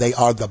in-ring, they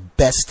are the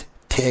best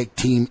tag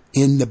team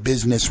in the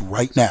business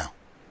right now.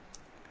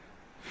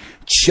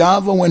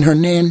 Chavo and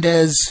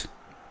Hernandez,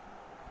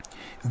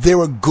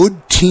 they're a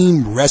good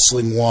team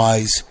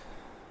wrestling-wise,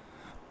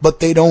 but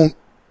they don't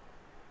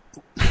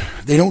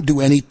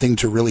do anything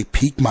to really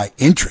pique my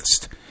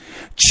interest.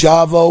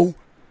 Chavo,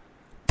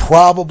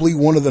 probably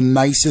one of the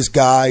nicest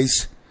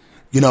guys.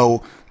 You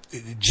know,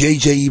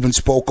 JJ even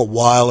spoke a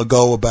while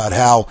ago about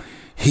how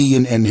he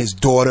and his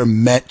daughter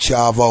met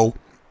Chavo,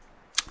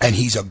 and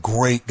he's a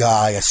great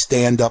guy, a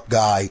stand-up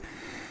guy.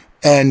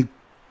 And,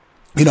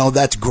 you know,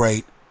 that's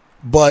great.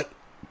 But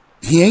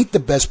he ain't the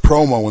best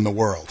promo in the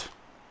world.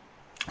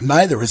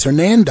 Neither is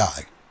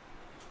Hernandez.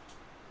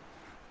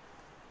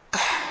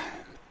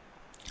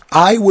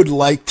 I would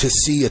like to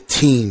see a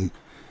team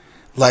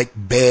like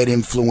Bad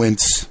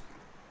Influence,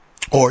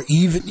 or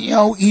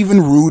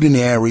even Rude and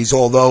Aries,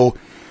 although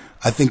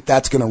I think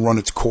that's going to run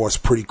its course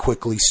pretty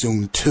quickly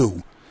soon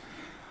too.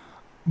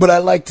 But I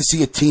like to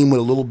see a team with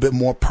a little bit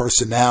more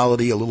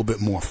personality, a little bit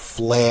more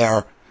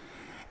flair,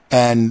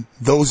 and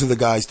those are the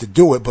guys to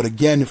do it. But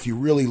again, if you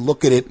really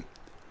look at it,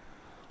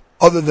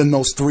 other than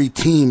those three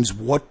teams,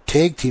 what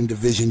tag team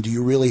division do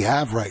you really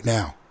have right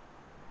now?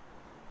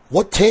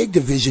 What tag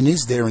division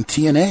is there in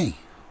TNA?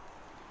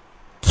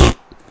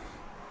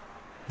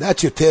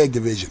 That's your tag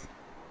division.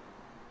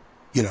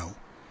 You know,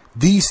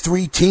 these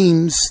three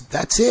teams,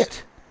 that's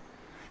it.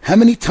 How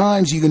many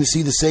times are you going to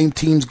see the same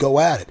teams go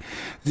at it?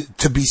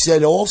 To be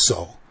said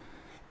also,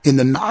 in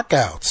the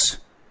knockouts,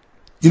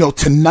 you know,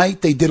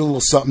 tonight they did a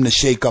little something to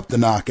shake up the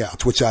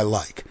knockouts, which I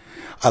like.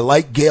 I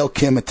like Gail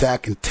Kim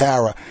attacking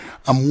Tara.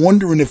 I'm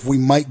wondering if we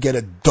might get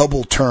a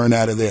double turn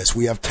out of this.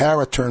 We have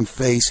Tara turn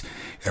face.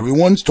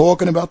 Everyone's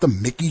talking about the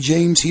Mickie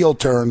James heel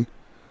turn.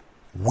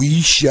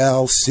 We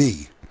shall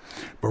see.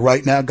 But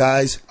right now,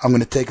 guys, I'm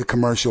going to take a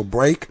commercial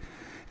break,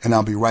 and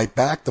I'll be right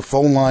back. The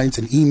phone lines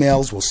and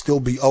emails will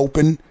still be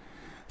open.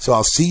 So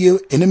I'll see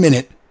you in a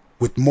minute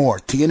with more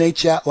TNA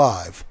Chat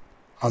Live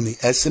on the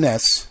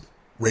SNS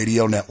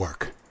Radio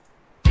Network.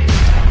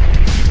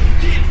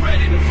 Get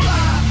ready to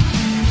fly.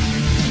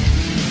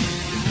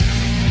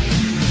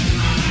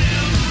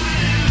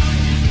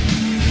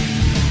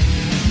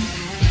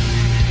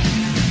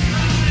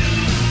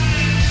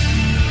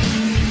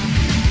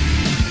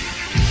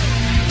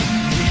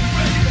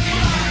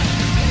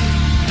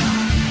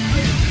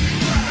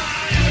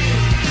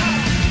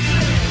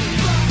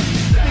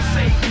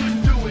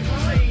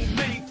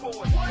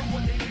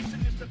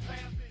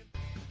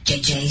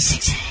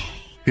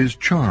 His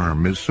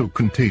charm is so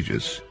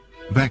contagious,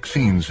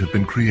 vaccines have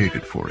been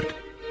created for it.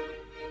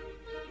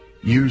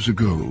 Years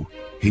ago,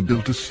 he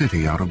built a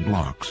city out of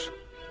blocks.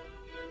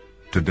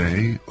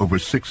 Today, over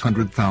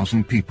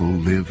 600,000 people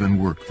live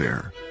and work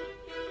there.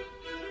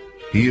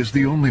 He is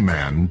the only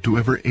man to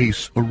ever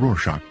ace a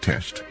Rorschach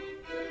test.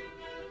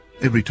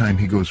 Every time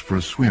he goes for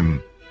a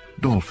swim,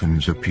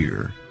 dolphins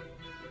appear.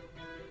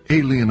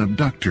 Alien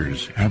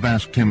abductors have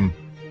asked him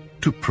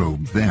to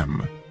probe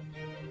them.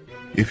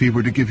 If he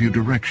were to give you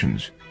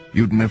directions,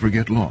 you'd never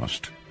get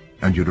lost,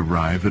 and you'd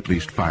arrive at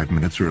least 5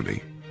 minutes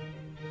early.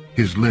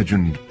 His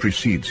legend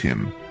precedes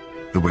him,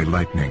 the way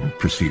lightning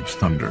precedes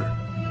thunder.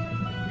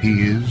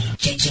 He is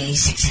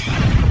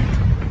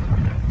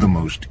the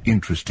most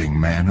interesting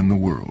man in the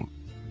world.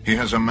 He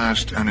has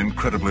amassed an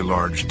incredibly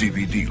large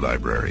DVD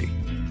library,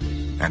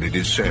 and it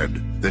is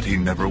said that he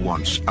never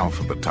once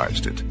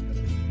alphabetized it.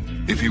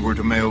 If he were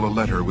to mail a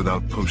letter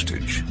without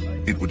postage,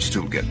 it would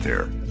still get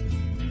there.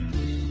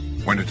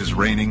 When it is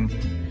raining,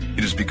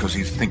 it is because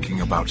he's thinking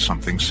about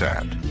something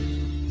sad.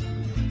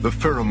 The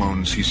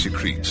pheromones he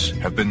secretes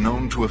have been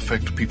known to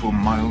affect people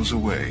miles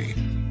away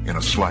in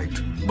a slight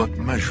but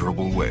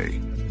measurable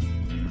way.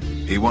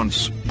 He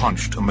once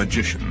punched a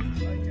magician.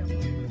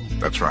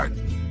 That's right,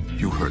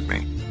 you heard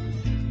me.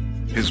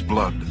 His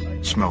blood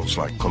smells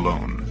like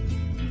cologne.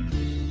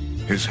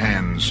 His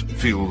hands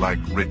feel like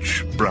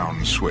rich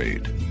brown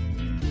suede.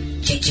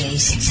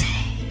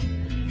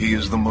 He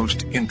is the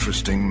most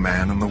interesting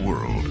man in the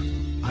world.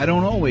 I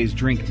don't always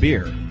drink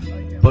beer,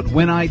 but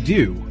when I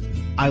do,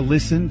 I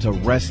listen to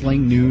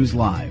Wrestling News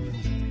Live.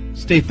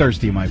 Stay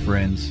thirsty, my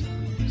friends.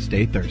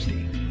 Stay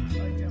thirsty.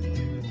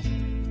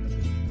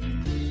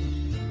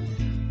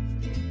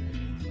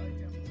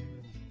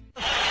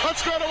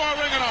 Let's go to our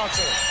ring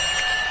announcer.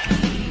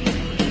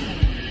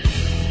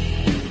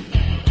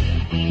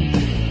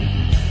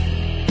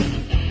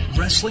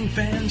 Wrestling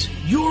fans,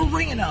 your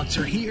ring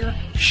announcer here,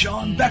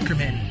 Sean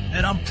Beckerman,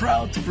 and I'm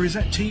proud to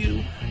present to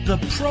you the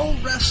Pro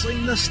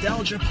Wrestling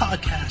Nostalgia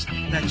Podcast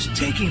that's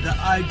taking the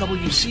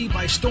IWC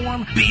by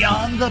storm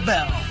beyond the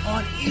bell.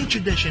 On each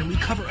edition, we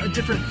cover a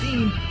different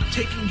theme,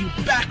 taking you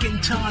back in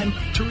time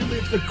to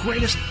relive the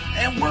greatest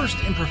and worst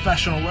in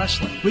professional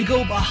wrestling. We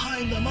go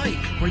behind the mic,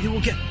 where you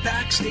will get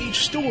backstage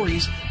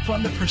stories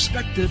from the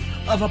perspective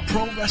of a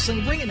pro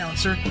wrestling ring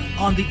announcer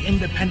on the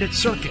independent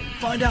circuit.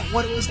 Find out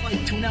what it was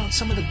like to announce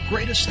some of the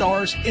greatest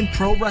stars in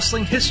pro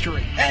wrestling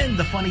history and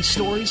the funny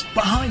stories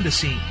behind the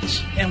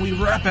scenes. And we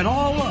wrap it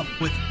all up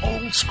with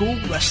old school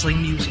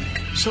wrestling music.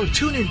 So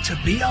tune in to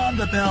Beyond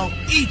the Bell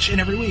each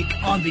and every week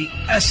on the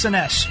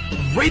SNS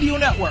Radio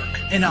Network.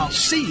 And I'll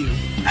see you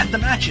at the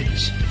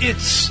matches.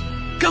 It's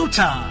go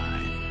time.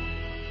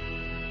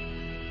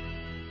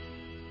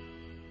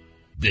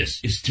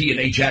 This is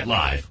TNA Chat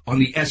Live on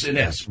the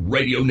SNS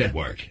Radio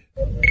Network.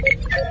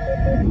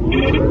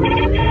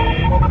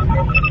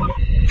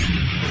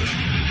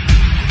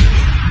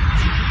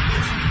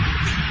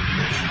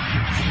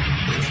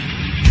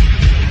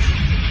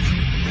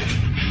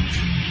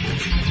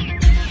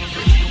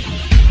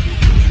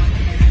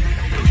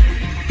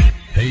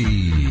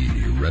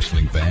 Hey,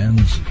 wrestling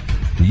fans.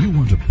 Do you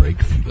want to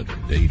break from the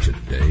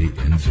day-to-day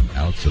ins and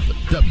outs of the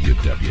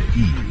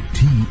WWE,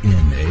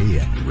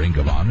 TNA, and Ring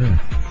of Honor?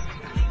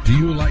 Do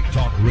you like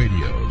talk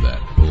radio that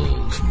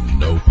pulls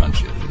no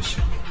punches?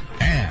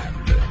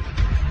 And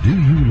do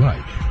you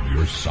like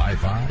your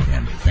sci-fi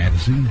and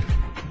fantasy?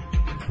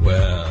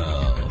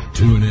 Well,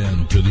 tune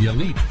in to the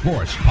Elite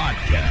Force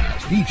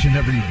podcast each and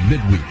every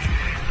midweek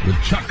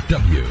with Chuck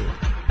W.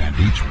 and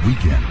each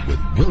weekend with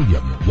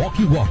William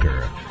Walkie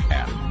Walker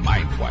and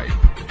Mindwipe.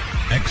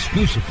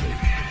 Exclusively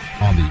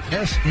on the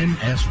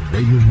SNS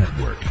Radio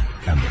Network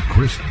and the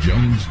Chris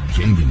Jones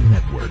Gaming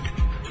Network.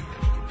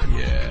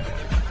 Yeah.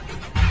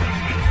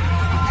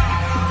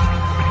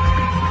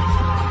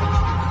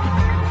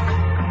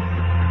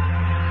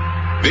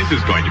 This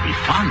is going to be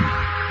fun.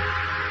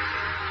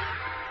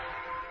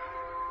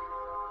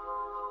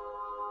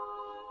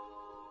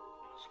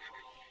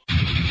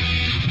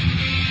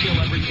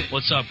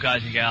 What's up,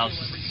 guys and gals?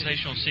 This is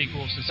Sensational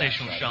Sequel,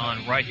 Sensational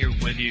Sean, right here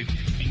with you.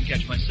 You can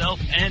catch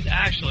myself and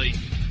Ashley,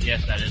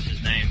 yes, that is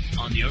his name,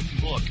 on the Open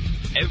Book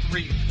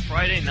every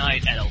Friday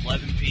night at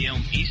 11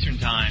 p.m. Eastern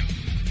Time.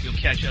 You'll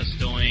catch us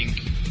doing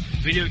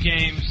video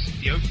games,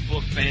 the Open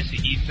Book, Fantasy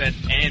EFET,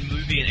 and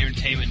movie and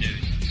entertainment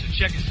news. So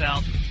check us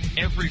out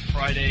every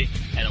Friday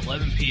at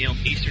 11 p.m.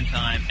 Eastern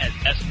Time at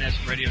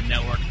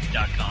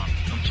SNSRadioNetwork.com.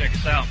 Come check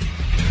us out.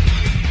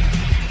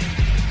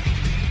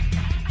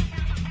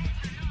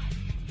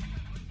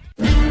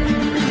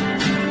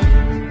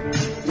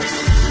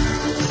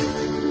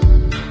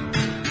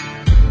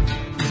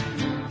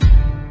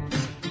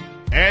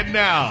 And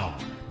now,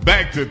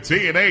 back to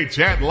TNA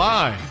Chat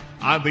Live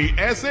on the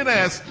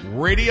SNS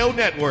Radio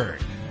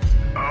Network.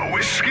 A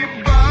whiskey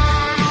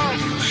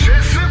bottle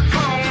sits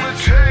upon the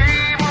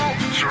table,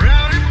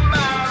 surrounded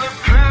by the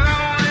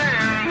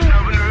pounding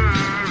of a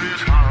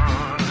nervous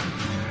heart.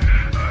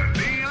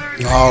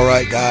 All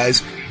right,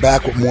 guys,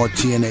 back with more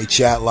TNA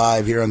Chat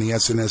Live here on the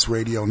SNS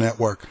Radio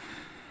Network.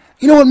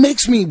 You know, it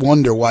makes me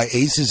wonder why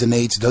Aces and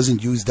Eights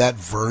doesn't use that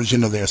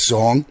version of their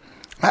song.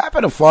 I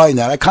happen to find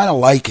that. I kind of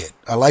like it.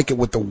 I like it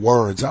with the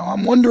words.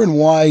 I'm wondering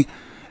why.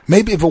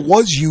 Maybe if it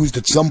was used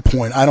at some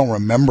point, I don't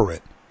remember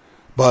it.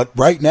 But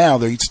right now,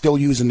 they're still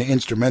using the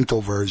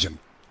instrumental version.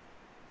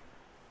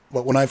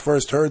 But when I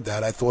first heard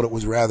that, I thought it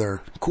was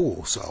rather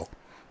cool, so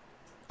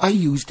I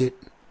used it.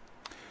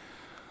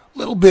 A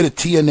little bit of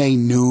TNA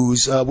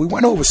news. We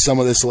went over some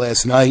of this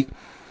last night,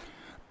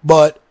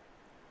 but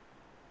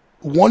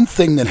one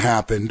thing that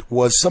happened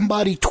was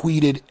somebody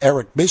tweeted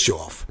Eric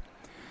Bischoff.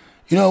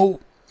 You know,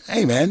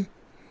 hey man,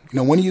 you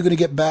know, when are you going to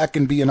get back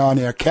and be an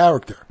on-air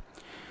character?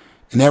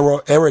 And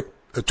Eric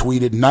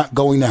tweeted, not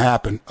going to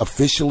happen,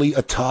 officially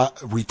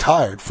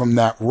retired from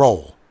that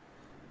role,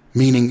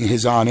 meaning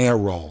his on-air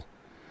role.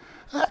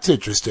 That's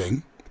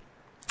interesting.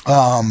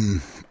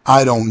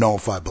 I don't know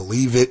if I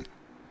believe it.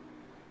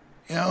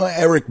 You know,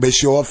 Eric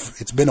Bischoff,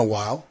 it's been a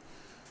while.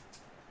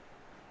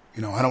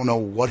 You know, I don't know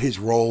what his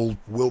role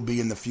will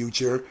be in the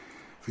future,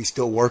 if he's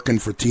still working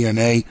for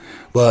TNA,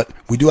 but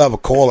we do have a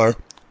caller.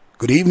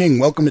 Good evening.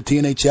 Welcome to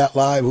TNA Chat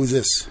Live. Who's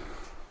this?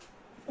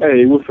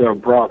 Hey, what's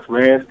up, Bronx,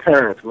 man? It's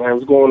Terrence, man.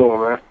 What's going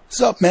on, man?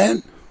 What's up,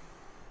 man?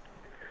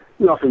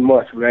 Nothing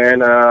much,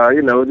 man.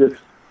 You know,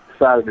 just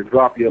decided to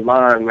drop you a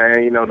line,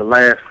 man. You know, the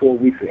last 4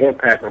 weeks of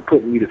Impact are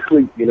putting me to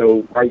sleep, you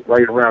know, right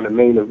around the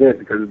main event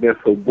because it's been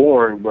so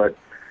boring. But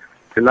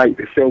tonight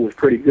the show was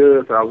pretty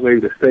good, so I was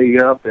able to stay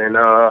up and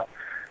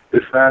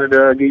decided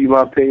to give you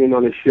my opinion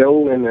on the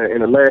show and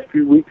in the last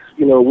few weeks,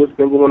 you know, what's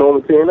been going on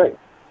with TNA.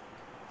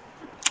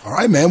 All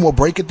right, man. We'll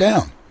break it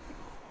down.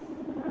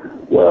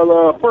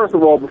 Well, first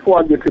of all, before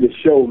I get to the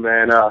show,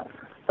 man,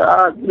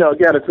 you know,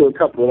 got a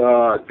couple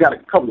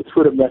of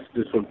Twitter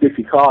messages from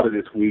Dixie Carter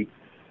this week.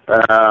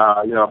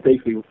 You know,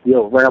 basically, you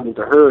know, rambled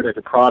to her that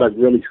the product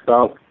really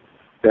stunk,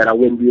 that I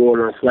wouldn't be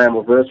ordering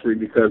Slammiversary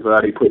because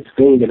they put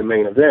Sting in the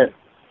main event.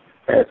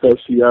 And so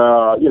she, you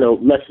know,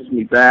 messaged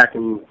me back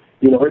and,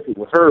 you know, it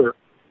was her,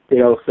 you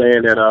know,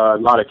 saying that a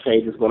lot of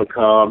changes going to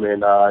come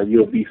and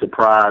you'll be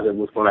surprised at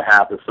what's going to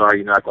happen. Sorry,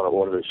 you're not going to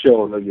order the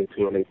show. I know you're a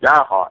TNA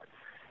diehard.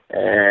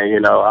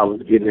 And, I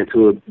was getting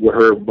into it with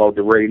her about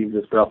the ratings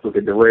and stuff. Look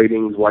at the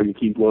ratings, why you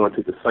keep going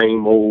to the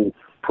same old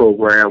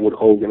program with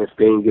Hogan and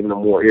Sting, giving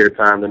them more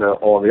airtime than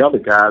all the other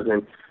guys.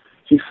 And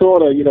she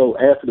sort of,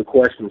 answered the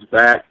questions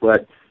back,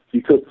 but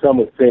she took some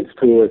offense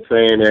to it,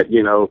 saying that,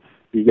 you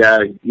got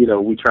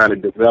to, we trying to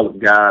develop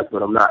guys,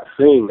 but I'm not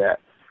seeing that.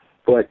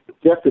 But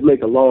just to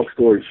make a long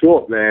story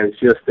short, man, it's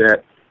just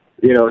that,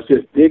 it's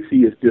just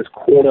Dixie is just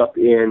caught up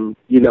in,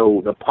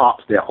 the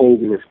pops that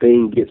Hogan and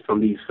Sting gets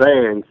from these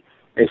fans,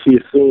 and she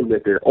assumed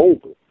that they're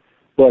over.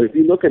 But if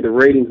you look at the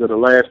ratings of the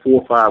last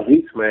 4 or 5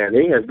 weeks, man,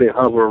 they have been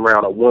hovering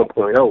around a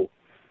 1.0.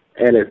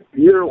 And if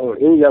you're on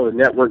any other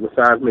network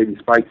besides maybe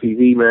Spike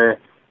TV, man,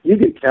 you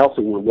get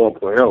counseled with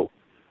 1.0.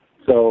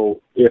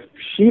 So if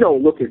she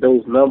don't look at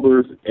those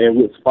numbers, and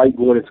with Spike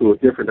going into a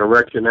different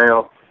direction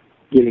now,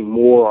 getting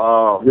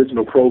more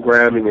original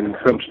programming and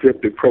some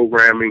scripted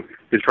programming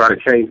to try to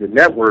change the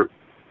network,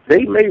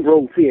 they may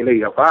roll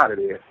TNA up out of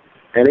there,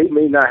 and they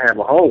may not have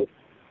a home.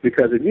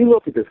 Because if you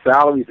look at the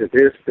salaries that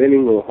they're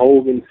spending on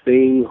Hogan,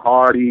 Sting,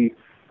 Hardy,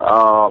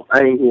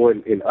 Angle,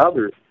 and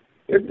others,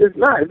 it's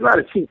not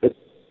a cheap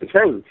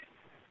change.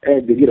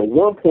 And to get a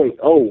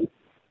 1.0,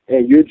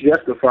 and you're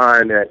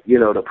justifying that,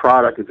 the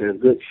product is in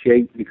good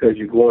shape because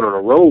you're going on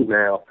a road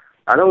now,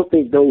 I don't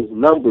think those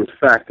numbers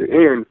factor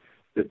in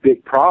the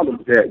big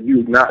problem that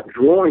you're not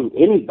drawing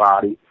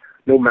anybody,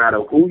 no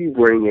matter who you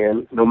bring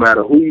in, no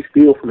matter who you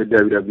steal from the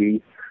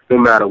WWE, no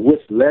matter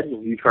which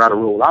legend you try to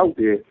roll out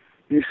there,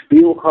 you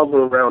still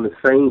hover around the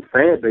same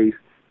fan base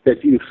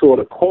that you've sort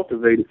of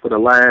cultivated for the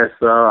last,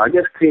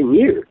 10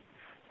 years.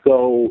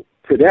 So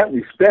to that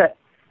respect,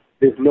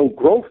 there's no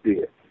growth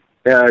there.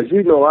 As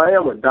you know, I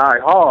am a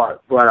die-hard,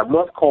 but I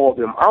must call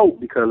them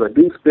out because I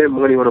do spend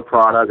money on the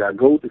product. I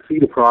go to see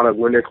the product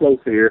when they're close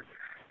here,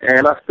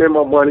 and I spend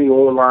my money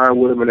online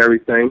with them and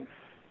everything.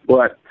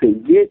 But to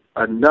get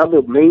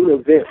another main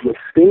event with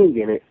Sting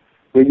in it,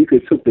 when you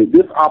could took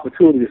this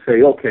opportunity to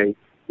say, okay,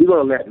 we're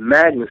going to let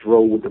Magnus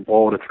roll with the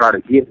ball to try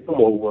to get him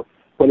over.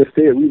 But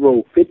instead, we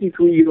roll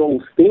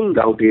 53-year-old Sting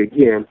out there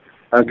again,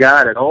 a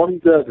guy that all he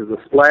does is a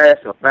splash,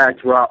 a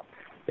backdrop,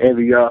 and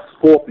the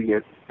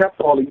Scorpion. That's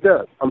all he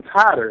does. I'm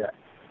tired of that.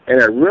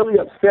 And it really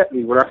upset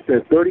me when I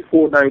spent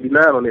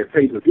 $34.99 on their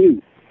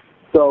pay-per-view.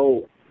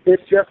 So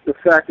it's just the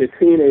fact that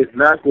TNA is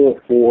not going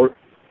forward.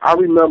 I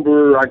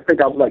remember, I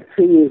think I was like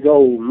 10 years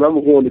old,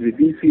 remember going to the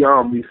DC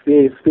Armory,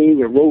 seeing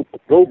Sting and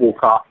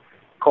RoboCop,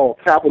 called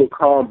Capital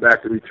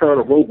Combat, The Return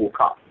of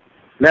RoboCop.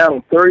 Now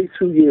I'm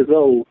 32 years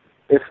old,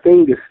 and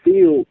Sting is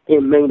still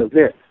in main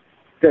events.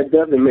 That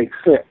doesn't make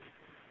sense.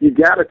 You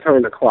got to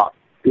turn the clock.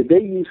 If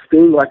they use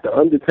Sting like The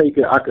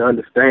Undertaker, I can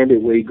understand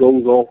it, where he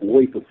goes off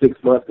away for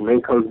 6 months and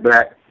then comes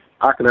back.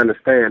 I can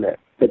understand that.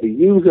 But to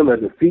use him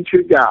as a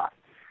featured guy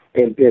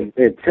and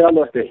tell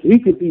us that he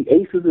could be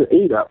aces and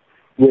eight up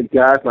with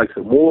guys like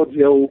Samoa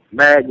Joe,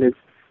 Magnus,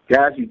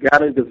 guys you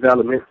got in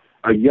development,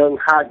 a young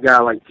hot guy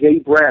like Jay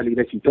Bradley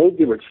that you don't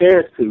give a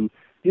chance to,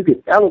 you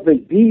can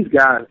elevate these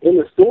guys in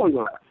the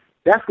storyline.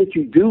 That's what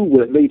you do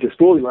with a major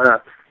storyline.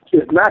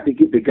 It's not to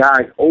get the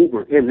guys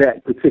over in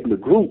that particular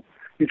group.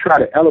 You try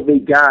to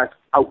elevate guys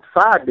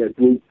outside that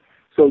group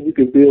so you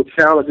can build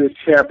challengers,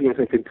 champions,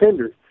 and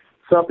contenders,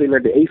 something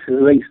that the Aces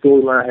and Eights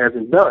storyline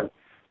hasn't done.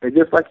 And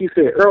just like you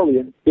said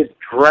earlier, it's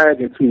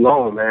dragging too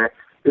long, man.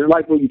 It's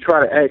like when you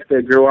try to ask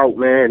that girl out,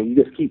 man, and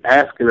you just keep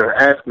asking her,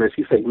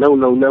 she say, no,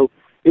 no, no.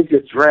 It's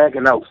just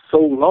dragging out so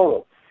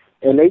long.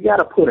 And they got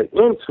to put an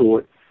end to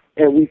it.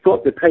 And we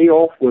thought the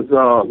payoff was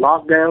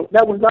lockdown.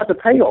 That was not the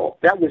payoff.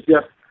 That was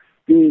just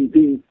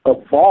the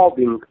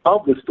evolving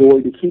of the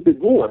story to keep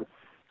it going.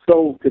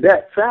 So to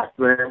that fact,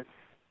 man,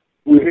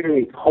 we're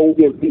hearing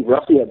Hogan beat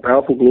Russell at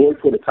Bound for Glory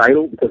for the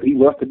title because he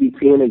wants to be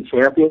TNA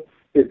champion.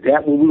 Is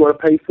that what we want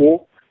to pay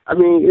for? I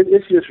mean,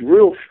 it's just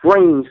real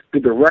strange the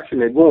direction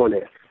they're going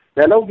in.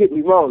 Now, don't get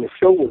me wrong, the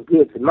show was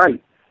good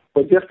tonight,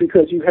 but just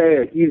because you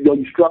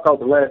struck out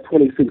the last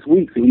 26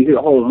 weeks and you hit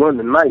a home run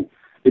tonight,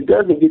 it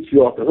doesn't get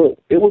you off the hook.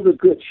 It was a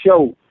good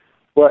show,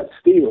 but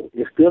still,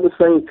 it's still the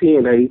same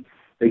TNA.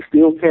 They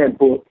still can't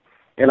book.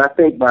 And I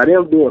think by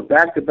them doing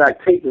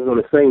back-to-back tapings on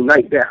the same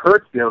night, that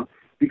hurts them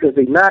because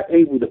they're not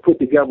able to put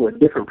together a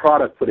different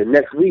product for the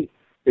next week.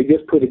 They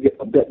just put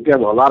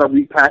together a lot of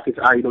repackaged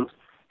items,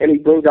 and they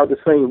bring out the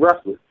same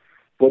wrestlers.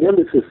 For them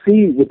to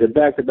succeed with the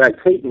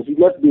back-to-back tapings, you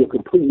must do a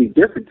completely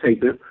different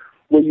taping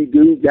where you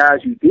do guys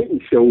you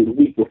didn't show the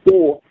week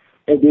before,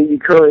 and then you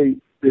carry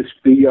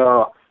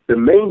the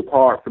main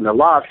part from the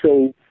live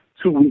show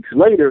 2 weeks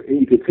later,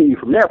 and you continue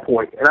from that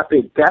point. And I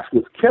think that's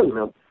what's killing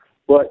them.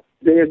 But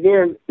then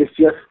again, it's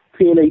just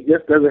TNA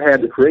just doesn't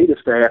have the creative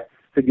staff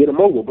to get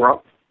them over,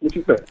 bro. What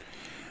you think?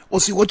 Well,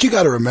 see, what you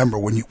got to remember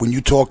when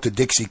you talk to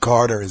Dixie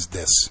Carter is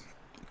this,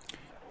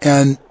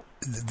 and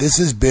this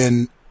has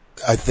been,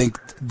 I think,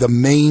 the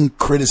main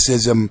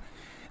criticism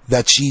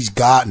that she's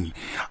gotten.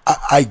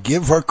 I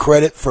give her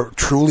credit for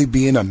truly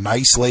being a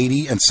nice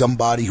lady and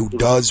somebody who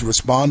does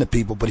respond to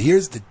people, but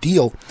here's the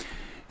deal.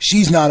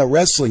 she's not a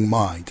wrestling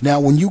mind. Now,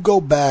 when you go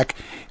back,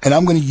 and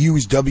I'm going to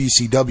use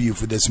WCW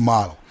for this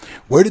model,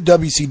 where did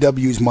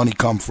WCW's money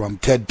come from?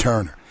 Ted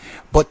Turner.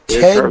 But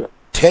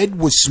Ted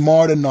was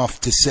smart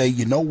enough to say,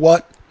 you know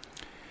what?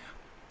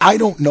 I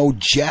don't know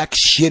jack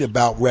shit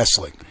about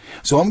wrestling.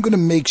 So I'm going to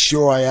make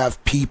sure I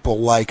have people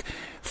like,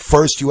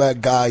 first you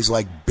had guys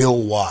like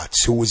Bill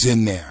Watts, who was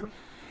in there.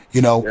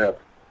 You know,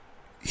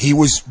 he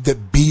was the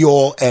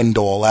be-all,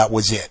 end-all. That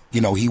was it.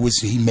 You know, he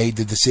made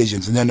the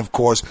decisions. And then, of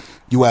course,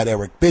 you had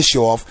Eric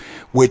Bischoff,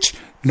 which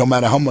no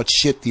matter how much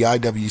shit the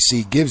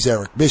IWC gives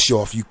Eric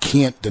Bischoff, you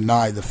can't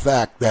deny the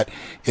fact that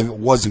if it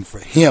wasn't for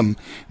him,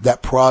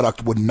 that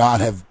product would not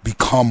have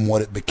become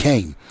what it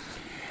became.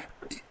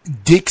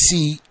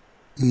 Dixie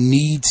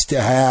needs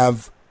to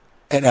have,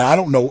 and I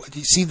don't know,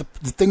 you see, the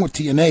thing with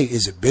TNA,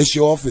 is it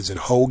Bischoff, is it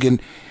Hogan?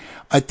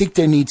 I think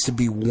there needs to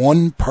be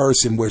one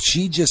person where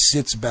she just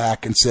sits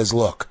back and says,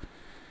 look,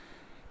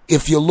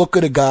 if you look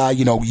at a guy,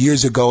 you know,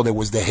 years ago there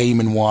was the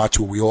Heyman watch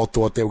where we all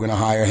thought they were going to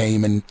hire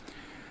Heyman.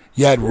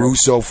 You had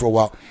Russo for a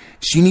while.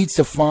 She needs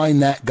to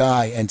find that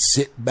guy and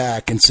sit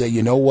back and say,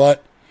 you know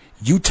what?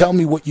 You tell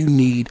me what you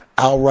need.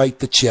 I'll write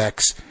the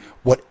checks.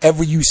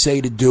 Whatever you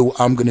say to do,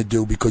 I'm going to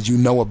do because you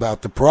know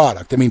about the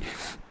product. I mean,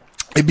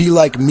 it'd be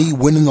like me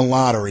winning the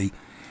lottery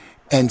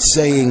and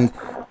saying,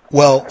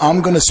 well,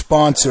 I'm going to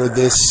sponsor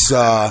this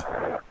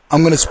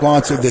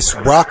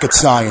rocket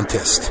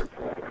scientist.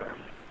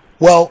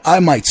 Well, I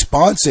might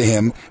sponsor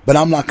him, but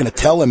I'm not going to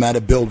tell him how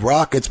to build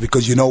rockets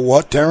because you know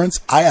what, Terrence?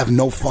 I have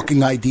no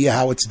fucking idea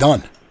how it's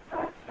done.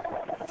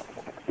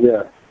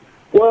 Yeah.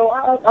 Well,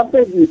 I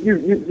think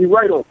you're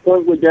right on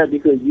point with that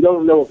because you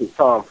don't know if it's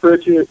Tom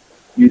Pritchard.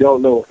 You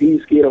don't know if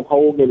he's scared of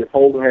Hogan, if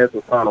Hogan has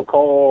the final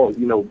call.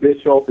 You know,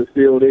 Bischoff is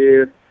still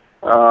there.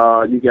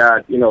 You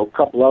got, you know, a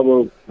couple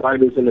other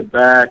writers in the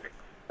back.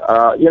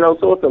 You know,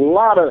 so it's a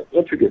lot of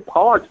intricate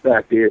parts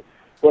back there.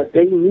 But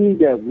they need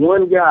that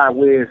one guy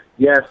where,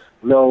 yes,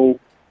 no,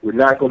 we're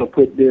not going to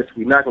put this.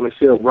 We're not going to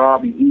shove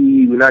Robbie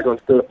E. We're not going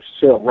to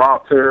shove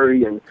Rob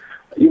Terry and,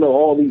 you know,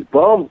 all these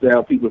bums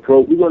down people's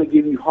throat. We're going to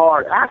give you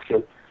hard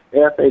action.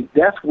 And I think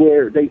that's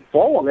where they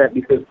fall at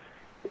because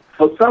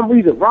for some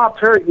reason, Rob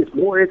Terry gets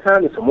more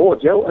airtime than Samoa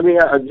Joe. I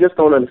mean, I just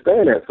don't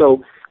understand that.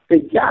 So they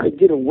got to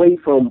get away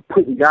from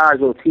putting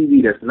guys on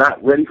TV that's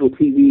not ready for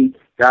TV,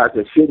 guys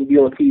that shouldn't be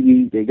on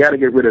TV. They got to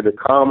get rid of the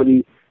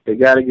comedy. They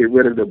got to get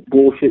rid of the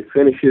bullshit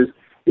finishes.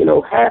 You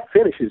know, half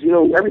finishes. You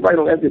know, everybody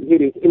don't have to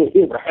hit it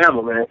with a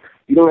hammer, man.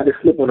 You don't have to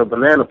slip on a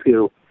banana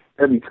peel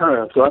every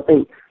time. So I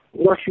think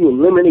once you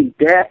eliminate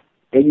that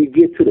and you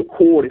get to the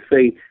core to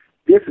say,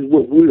 this is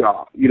what we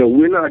are. You know,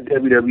 we're not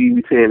WWE,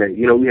 we TNA.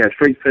 You know, we have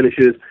straight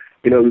finishes.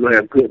 You know, we're going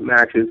to have good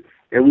matches,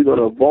 and we're going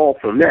to evolve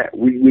from that.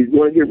 We're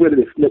going to get rid of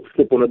the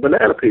slip on a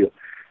banana peel.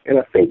 And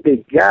I think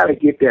they got to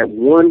get that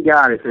one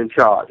guy that's in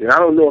charge. And I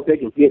don't know if they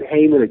can get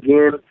Heyman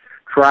again,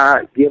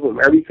 try, give him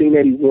everything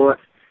that he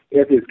wants.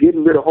 If it's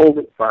getting rid of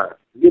Hogan, fine.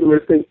 Getting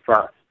rid of Sting,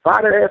 fine.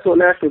 Fire that ass on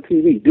national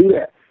TV. Do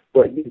that.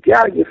 But you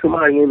got to get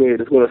somebody in there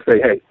that's going to say,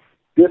 hey,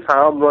 this is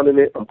how I'm running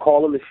it. I'm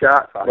calling the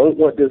shots. I don't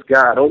want this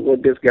guy. I don't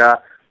want this guy.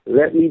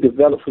 Let me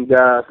develop some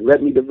guys.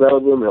 Let me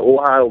develop them in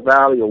Ohio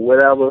Valley or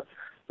whatever.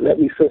 Let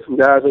me send some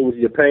guys over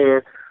to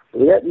Japan.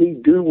 Let me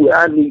do what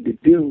I need to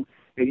do.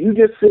 And you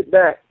just sit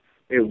back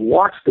and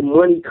watch the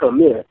money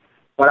come in.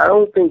 But I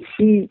don't think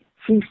she's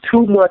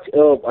too much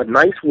of a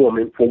nice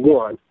woman, for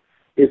one.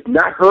 It's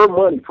not her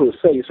money per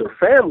se. It's her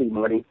family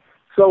money.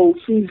 So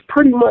she's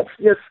pretty much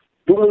just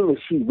doing what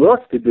she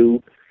wants to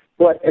do.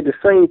 But at the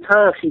same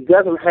time, she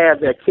doesn't have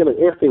that killer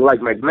instinct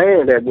like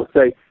McMahon that would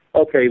say,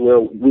 okay,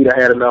 well, we done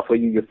had enough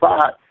of you, you're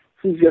fired.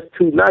 She's just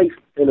too nice.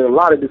 And in a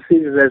lot of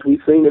decisions, as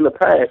we've seen in the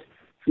past,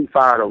 she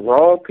fired the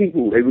wrong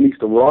people. They released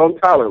the wrong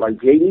talent,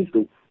 like Jay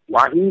Easter.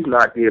 Why he's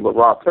not there, but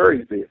Rob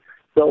Terry's there.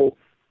 So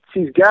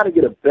she's got to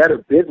get a better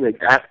business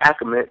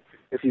acumen,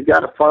 and she's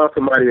got to find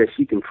somebody that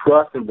she can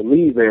trust and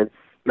believe in,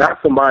 not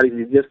somebody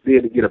who's just there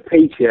to get a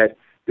paycheck,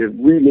 to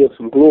relive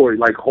some glory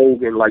like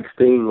Hogan, like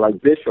Sting,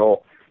 like Bischoff.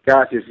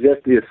 Guys is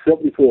just there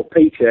simply for a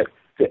paycheck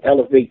to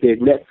elevate their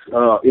next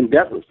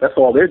endeavors. That's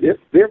all they're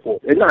there for.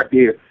 They're not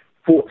there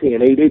for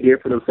TNA. They're there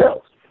for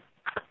themselves.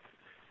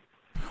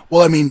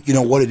 Well, I mean, you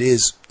know what it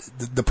is.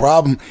 The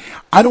problem,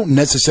 I don't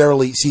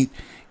necessarily see,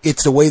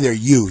 it's the way they're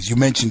used. You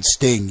mentioned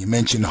Sting. You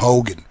mentioned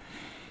Hogan.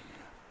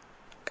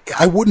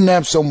 I wouldn't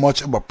have so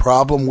much of a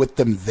problem with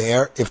them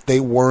there if they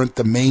weren't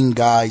the main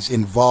guys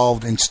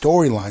involved in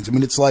storylines. I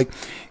mean, it's like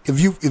if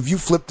you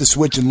flip the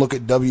switch and look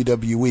at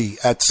WWE,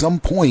 at some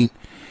point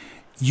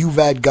you've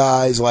had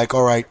guys like,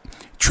 all right,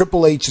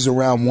 Triple H is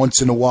around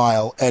once in a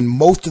while, and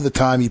most of the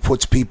time he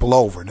puts people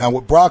over. Now,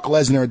 with Brock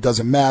Lesnar, it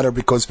doesn't matter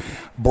because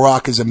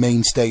Brock is a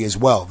mainstay as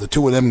well. The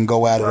two of them can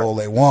go at it all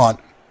they want.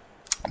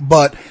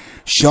 But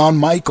Shawn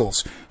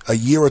Michaels, a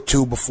year or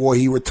two before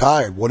he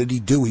retired, what did he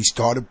do? He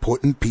started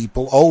putting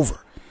people over.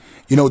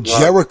 You know,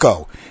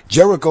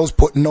 Jericho's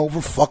putting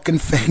over fucking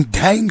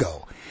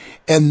Fandango.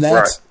 And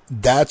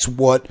that's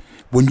what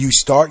when you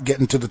start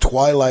getting to the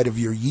twilight of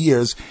your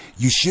years,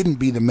 you shouldn't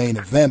be the main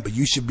event, but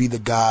you should be the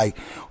guy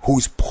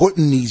who's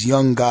putting these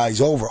young guys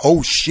over.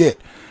 Oh shit.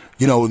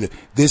 You know,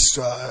 this,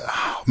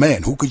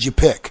 man, who could you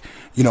pick?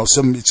 You know,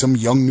 some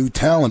young new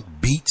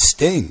talent beat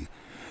Sting.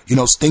 You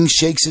know, Sting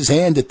shakes his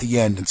hand at the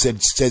end and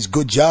says,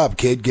 good job,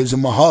 kid, gives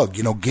him a hug,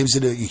 you know, gives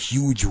it a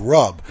huge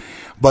rub.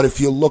 But if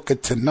you look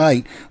at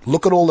tonight,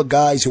 look at all the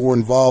guys who were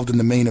involved in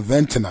the main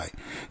event tonight.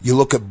 You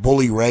look at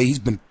Bully Ray, he's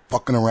been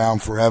fucking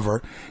around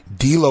forever.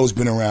 D'Lo's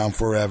been around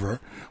forever.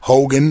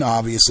 Hogan,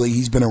 obviously,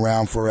 he's been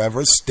around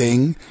forever.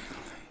 Sting.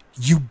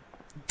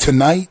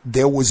 Tonight,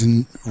 there was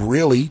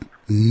really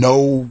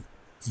no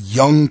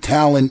young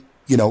talent,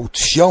 you know,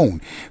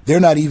 shown. They're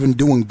not even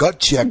doing gut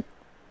check.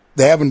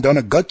 They haven't done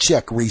a gut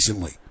check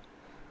recently.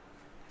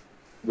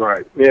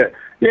 Right. Yeah.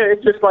 Yeah.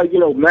 It's just like, you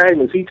know,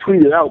 Magnus. He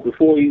tweeted out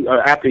before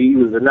after he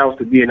was announced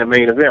to be in the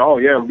main event. Oh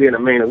yeah, I'm being a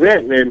main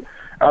event. And then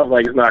I was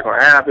like, it's not going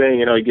to happen.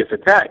 You know, he gets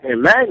attacked.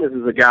 And Magnus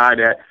is a guy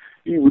that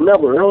you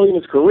remember early in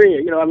his career.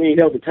 You know, I mean, he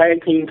held the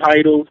tag team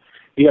titles.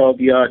 You know,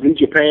 the New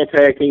Japan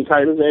tag team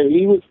titles, and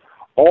he was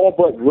all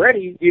but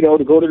ready, you know,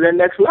 to go to that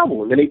next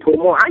level. And then they put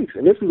him on ice.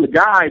 And this is a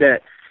guy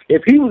that,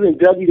 if he was in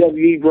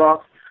WWE,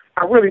 Bronx,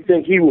 I really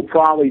think he would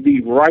probably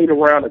be right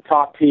around the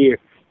top tier,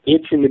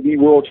 itching to be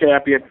world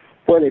champion.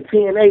 But in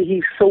TNA,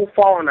 he's so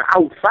far on the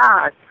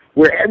outside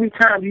where every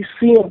time you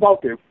see him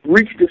about to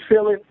reach the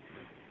ceiling,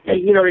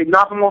 and, you know, they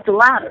knock him off the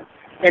ladder.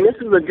 And this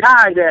is a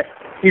guy that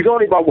he's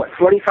only about,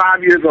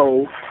 25 years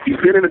old. He's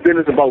been in the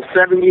business about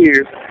 7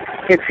 years,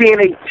 and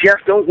TNA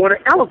just don't want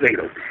to elevate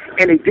him.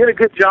 And they did a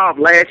good job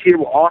last year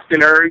with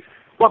Austin Aries.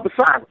 But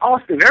besides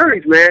Austin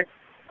Aries, man,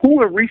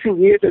 who in recent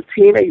years has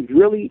TNA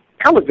really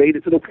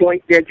elevated to the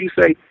point that you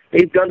say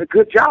they've done a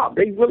good job?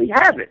 They really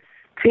haven't.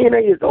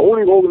 TNA is the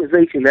only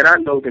organization that I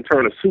know can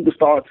turn a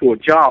superstar to a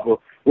jobber,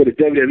 where the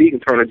WWE can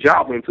turn a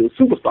jobber into a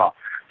superstar.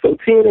 So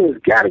TNA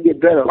has got to get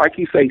better. Like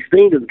you say,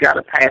 Sting has got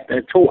to pass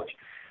that torch.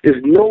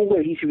 There's no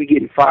way he should be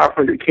getting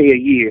 $500K a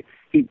year.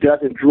 He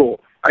doesn't draw.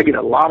 I get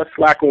a lot of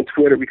slack on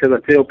Twitter because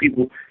I tell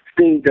people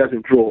Sting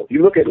doesn't draw.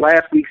 You look at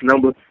last week's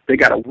number, they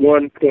got a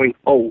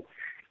 1.0.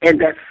 And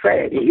that's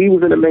sad. And he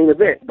was in the main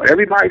event. But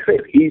everybody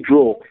says he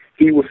drew.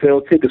 He will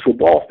sell tickets for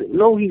Boston.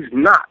 No, he's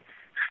not.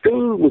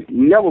 Sting was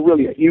never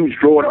really a huge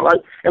draw.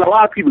 And a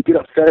lot of people get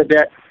upset at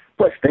that.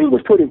 But Sting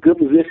was put in good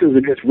positions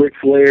against Ric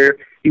Flair.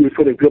 He was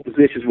put in good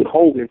positions with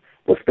Hogan.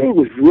 But Sting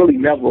was really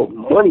never a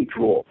money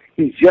draw.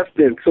 He's just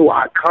been so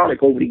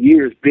iconic over the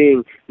years,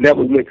 being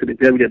never went to the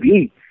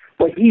WWE.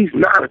 But he's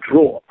not a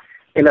draw.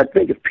 And I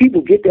think if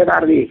people get that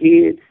out of their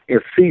head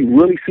and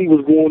really see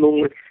what's going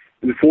on,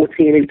 before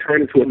TNA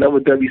turned into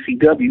another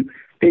WCW,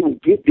 they will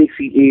get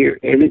Dixie Air,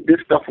 and this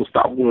stuff will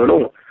stop going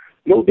on.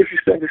 No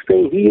disrespect to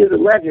Sting. He is a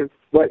legend,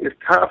 but it's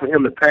time for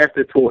him to pass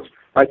the torch.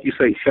 Like you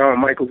say, Shawn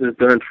Michaels has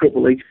done,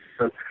 Triple H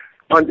has done,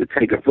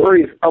 Undertaker,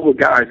 various other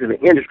guys in the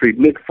industry,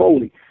 Mick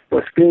Foley,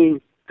 but Sting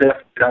just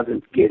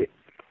doesn't get it.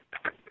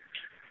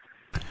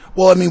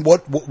 Well, I mean,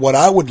 what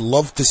I would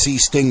love to see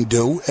Sting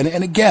do,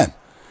 and again,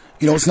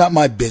 you know, it's not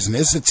my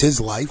business, it's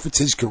his life, it's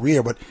his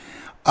career, but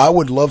I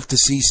would love to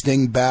see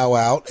Sting bow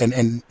out,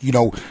 and you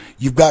know,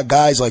 you've got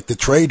guys like the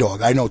Trey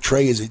Dog. I know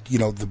Trey is, you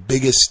know, the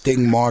biggest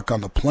Sting mark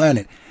on the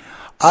planet.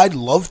 I'd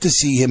love to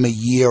see him a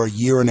year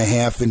and a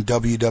half in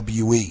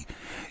WWE.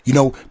 You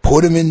know,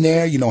 put him in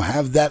there, you know,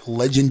 have that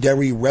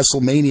legendary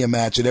WrestleMania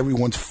match that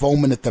everyone's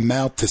foaming at the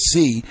mouth to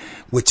see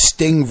with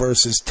Sting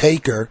versus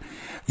Taker.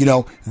 You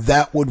know,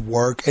 that would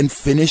work, and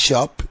finish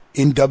up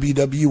in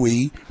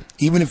WWE,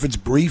 even if it's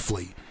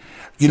briefly.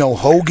 You know,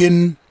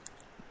 Hogan,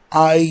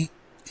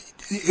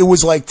 it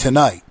was like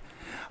tonight.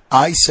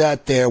 I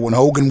sat there when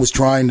Hogan was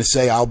trying to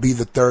say, I'll be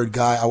the third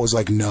guy. I was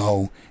like,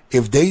 no,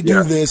 if they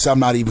do this, I'm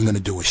not even going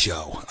to do a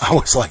show. I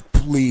was like,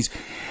 please.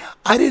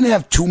 I didn't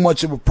have too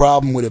much of a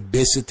problem with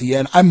Abyss at the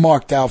end. I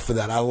marked out for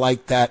that. I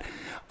like that.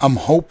 I'm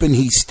hoping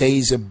he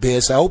stays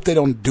Abyss. I hope they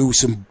don't do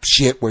some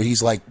shit where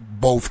he's like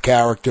both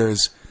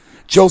characters.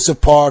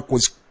 Joseph Park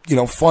was, you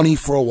know, funny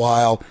for a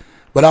while,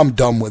 but I'm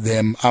done with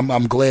him.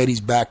 I'm glad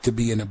he's back to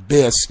being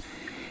Abyss.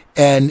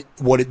 And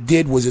what it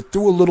did was it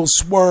threw a little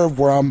swerve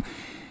where I'm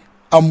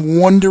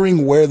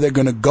wondering where they're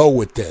going to go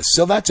with this.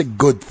 So that's a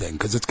good thing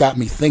because it's got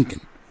me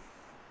thinking.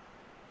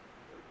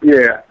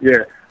 Yeah.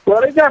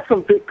 Well, they got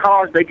some big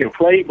cards they can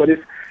play, but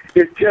it's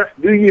just,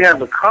 do you have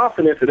the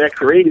confidence of that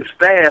creative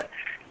staff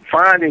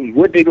finding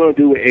what they're going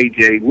to do with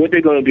AJ, what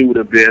they're going to do with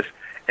Abyss,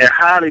 and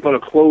how they're going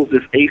to close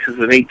this Aces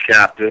and 8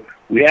 chapter.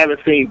 We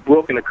haven't seen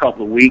Brooke in a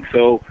couple of weeks,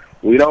 so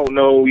we don't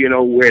know, you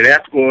know, where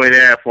that's going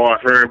at as far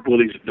as her and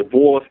Bully's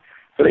divorce.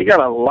 So they got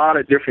a lot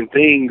of different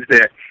things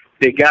that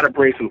they got to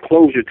bring some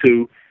closure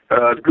to.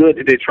 It's good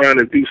that they're trying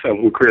to do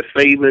something with Chris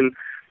Sabin.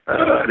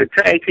 The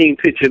tag team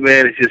picture,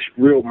 man, is just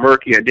real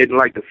murky. I didn't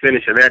like the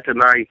finish of that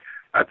tonight.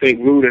 I think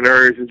Rude and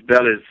Urs is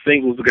better as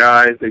singles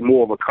guys. They're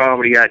more of a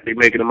comedy act. They're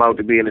making them out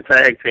to be in a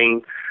tag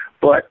team.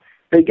 But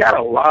they got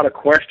a lot of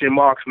question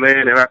marks,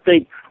 man, and I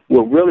think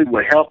what really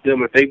would help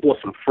them if they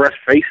brought some fresh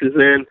faces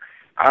in.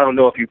 I don't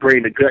know if you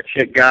bring the gut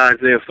check guys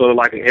in, sort of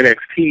like an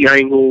NXT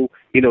angle,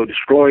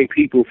 destroying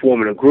people,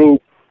 forming a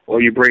group,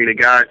 or you bring the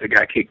guys that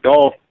got kicked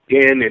off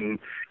in and,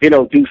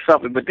 do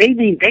something. But they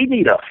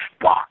need a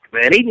spark,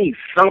 man. They need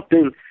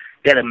something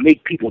that'll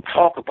make people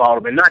talk about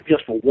them, and not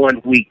just for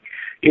 1 week.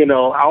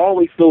 I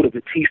always throw the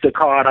Batista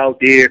card out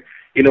there.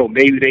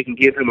 Maybe they can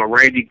give him a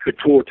Randy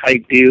Couture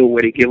type deal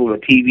where they give him a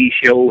TV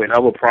show and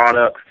other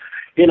products,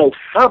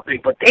 something.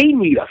 But they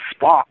need a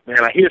spark,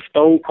 man. I hear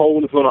Stone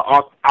Cold is going to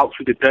out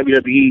to the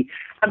WWE.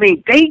 I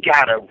mean, they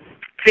got to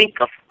think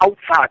of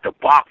outside the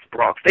box,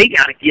 Bronx. They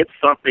got to get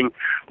something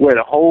where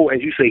the whole,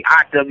 as you say,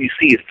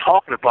 IWC is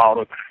talking about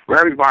them, where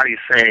everybody is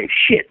saying,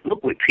 shit,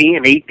 look what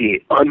TNA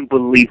did.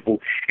 Unbelievable.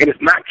 And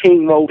it's not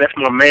King Mo. That's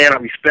my man. I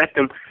respect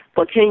him.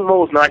 But King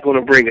Mo is not going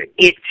to bring an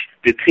itch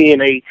to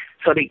TNA.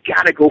 So they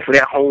got to go for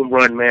that home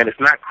run, man. It's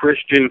not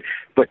Christian,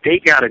 but they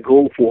got to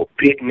go for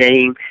a big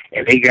name,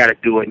 and they got to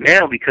do it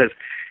now because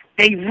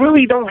they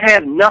really don't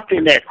have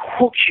nothing that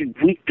hooks you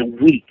week to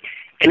week.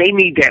 And they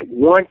need that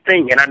one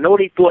thing. And I know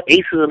they thought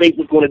Aces and Eight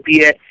was going to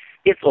be at.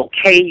 It's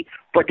okay,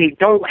 but they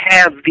don't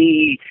have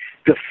the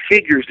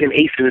figures in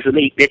Aces and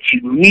Eight that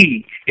you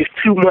need. It's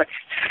too much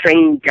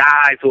same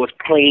guys, or it's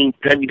plain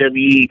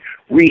WWE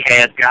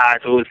rehab guys,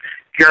 or it's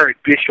Garrett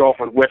Bischoff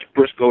and Wes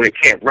Briscoe that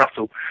can't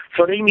wrestle.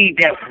 So they need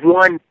that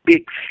one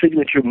big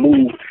signature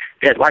move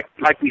that, like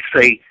we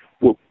say,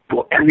 will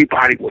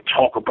everybody will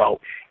talk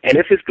about. And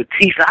if it's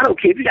Batista, I don't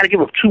care if you got to give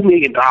them $2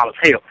 million.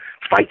 Hell,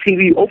 Spike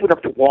TV, open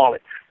up the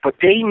wallet. But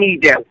they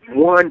need that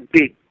one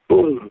big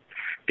boom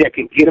that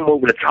can get them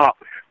over the top.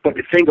 But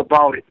the thing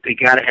about it, they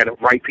got to have the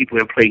right people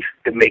in place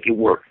to make it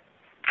work.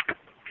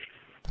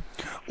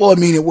 Well, I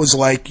mean, it was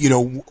like,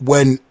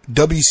 when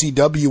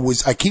WCW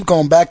was, I keep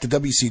going back to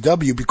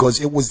WCW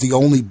because it was the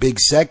only big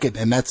second,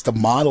 and that's the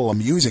model I'm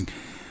using.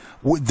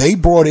 They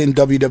brought in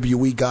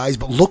WWE guys,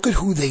 but look at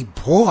who they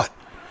brought.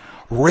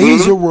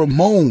 Razor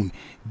Ramon,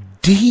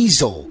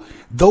 Diesel.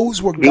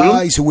 Those were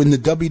guys who in the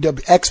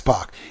WWE,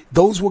 X-Pac,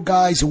 those were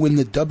guys who in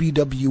the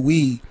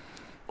WWE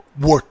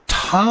were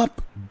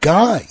top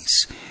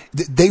guys.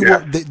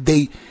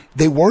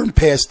 They weren't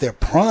past their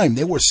prime.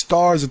 They were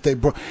stars that they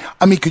brought.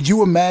 I mean, could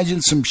you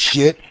imagine some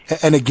shit?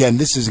 And again,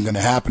 this isn't going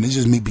to happen. It's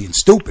just me being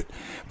stupid.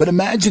 But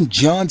imagine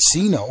John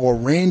Cena or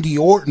Randy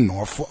Orton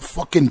or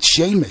fucking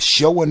Sheamus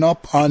showing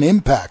up on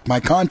Impact. My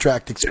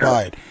contract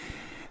expired.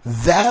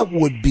 That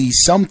would be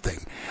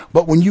something.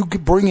 But when you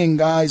bring in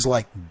guys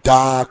like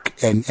Doc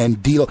and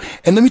D'Lo,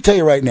 and let me tell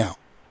you right now,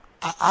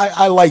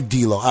 I like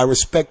D'Lo. I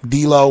respect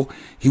D'Lo.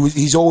 He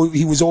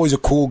was always a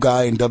cool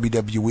guy in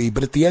WWE.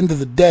 But at the end of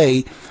the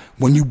day,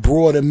 when you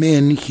brought him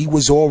in, he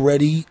was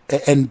already,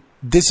 and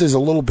this is a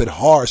little bit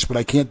harsh, but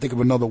I can't think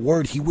of another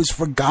word. He was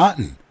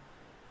forgotten.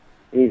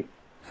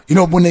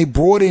 When they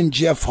brought in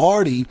Jeff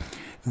Hardy,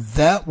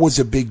 that was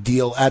a big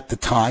deal at the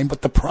time,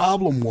 but the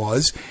problem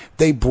was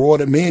they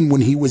brought him in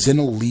when he was in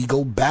a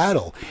legal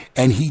battle,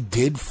 and he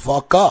did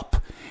fuck up.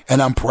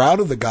 And I'm proud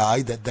of the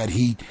guy that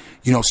he,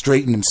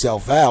 straightened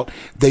himself out.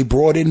 They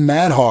brought in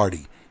Matt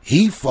Hardy.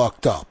 He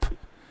fucked up.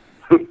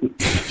 Man,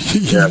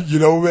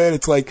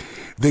 it's like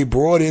they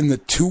brought in the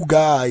two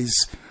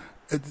guys,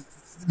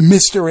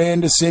 Mr.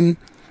 Anderson.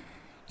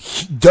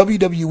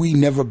 WWE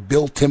never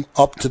built him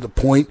up to the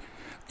point.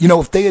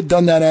 If they had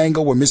done that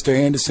angle where Mr.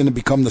 Anderson had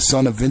become the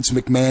son of Vince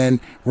McMahon,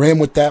 ran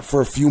with that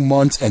for a few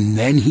months, and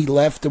then he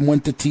left and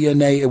went to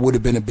TNA, it would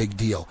have been a big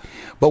deal.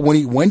 But when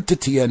he went to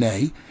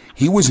TNA,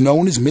 he was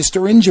known as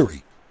Mr.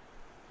 Injury.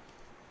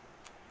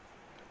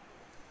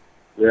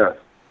 Yeah.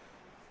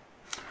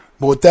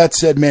 But with that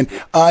said, man,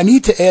 I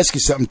need to ask you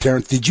something,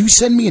 Terrence. Did you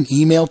send me an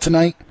email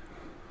tonight?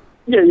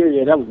 Yeah.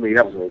 That was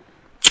me.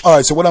 All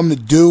right, so what I'm going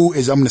to do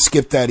is I'm going to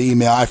skip that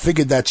email. I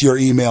figured that's your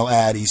email,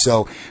 Addy.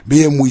 So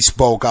being we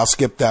spoke, I'll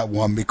skip that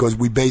one because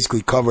we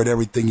basically covered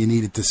everything you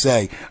needed to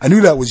say. I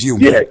knew that was you,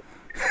 man.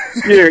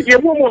 Yeah.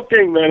 One more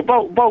thing, man.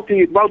 About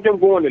them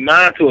going to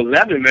 9 to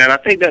 11, man. I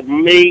think that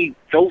may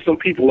throw some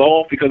people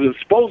off because it's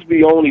supposed to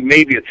be only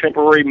maybe a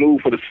temporary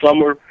move for the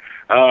summer.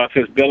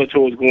 Since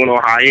Bellator is going on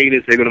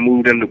hiatus, they're going to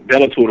move them to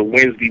Bellator to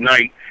Wednesday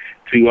night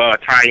to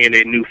tie in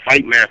their new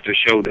Fight Master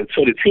show.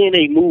 So the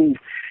TNA move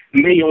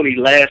may only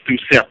last through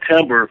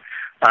September.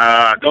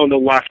 I don't know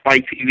why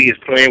Spike TV is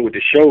playing with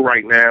the show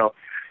right now.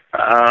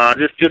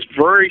 Just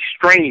very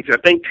strange. I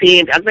think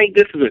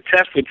this is a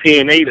test for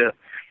TNA to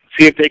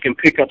see if they can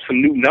pick up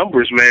some new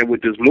numbers, man,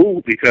 with this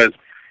move because,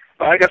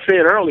 like I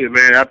said earlier,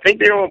 man, I think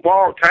they're on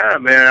borrowed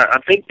time, man. I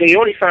think they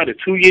only signed a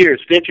 2-year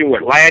extension,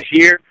 last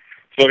year?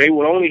 So they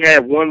would only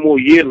have one more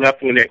year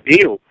left on that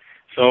deal.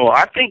 So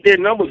I think their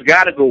numbers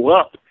got to go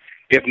up.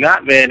 If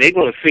not, man, they're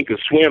going to sink or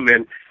swim.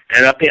 And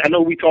I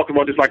know we talked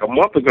about this like a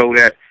month ago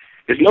that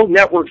there's no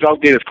networks out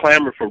there that's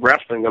clamoring for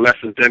wrestling unless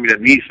it's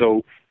WWE.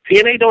 So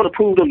TNA don't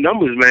approve them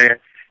numbers, man.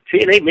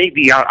 TNA may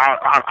be out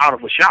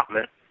of a shop,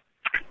 man.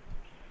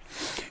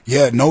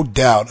 Yeah, no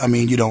doubt. I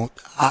mean,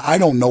 I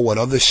don't know what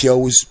other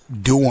shows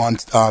do on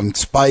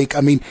Spike.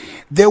 I mean,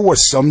 there were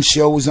some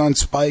shows on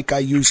Spike I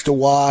used to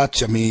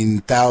watch. I mean,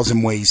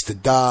 1,000 Ways to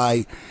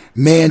Die.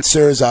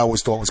 Mansers, I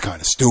always thought was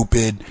kind of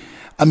stupid.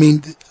 I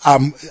mean,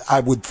 I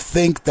would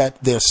think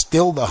that they're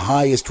still the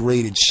highest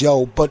rated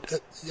show, but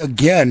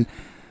again,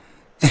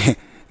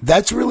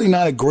 that's really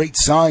not a great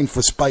sign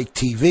for Spike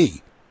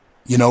TV.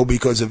 You know,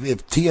 because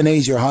if TNA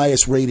is your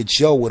highest rated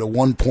show with a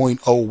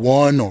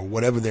 1.01 or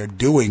whatever they're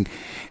doing,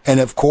 and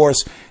of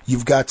course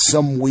you've got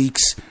some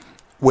weeks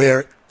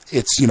where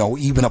it's, you know,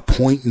 even a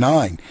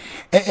 0.9.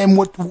 And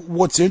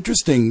what's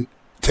interesting,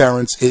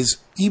 Terrence, is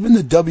even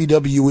the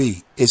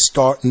WWE is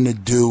starting to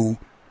do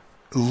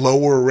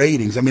lower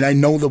ratings. I mean, I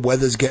know the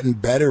weather's getting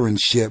better and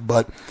shit,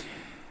 but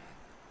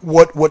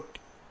what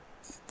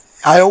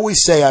I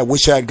always say, I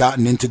wish I had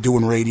gotten into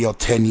doing radio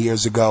 10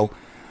 years ago.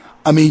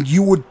 I mean,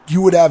 you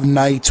would have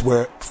nights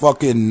where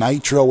fucking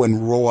Nitro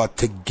and Raw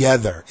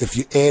together, if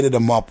you added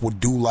them up, would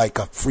do like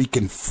a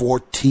freaking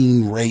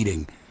 14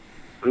 rating.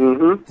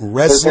 Mm-hmm.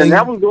 Wrestling, and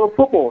that was during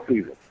football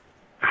season.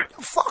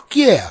 Fuck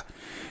yeah.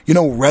 You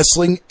know,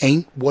 wrestling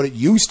ain't what it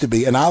used to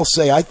be. And I'll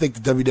say, I think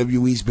the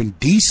WWE's been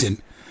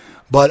decent,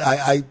 but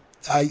I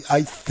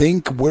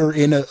think we're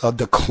in a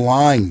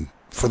decline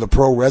for the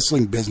pro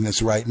wrestling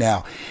business right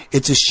now.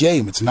 It's a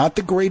shame. It's not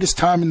the greatest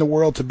time in the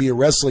world to be a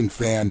wrestling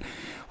fan.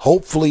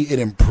 Hopefully it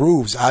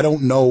improves. I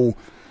don't know,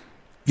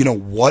 you know,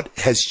 what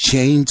has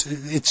changed.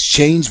 It's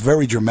changed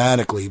very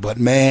dramatically, but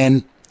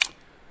man,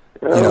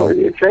 you know.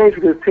 It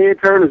changed because Ted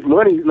Turner's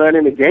money's not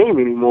in the game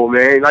anymore,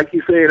 man. Like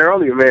you said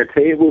earlier, man,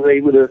 Ted was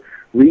able to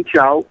reach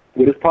out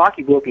with his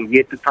pocketbook and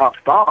get the top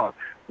stars.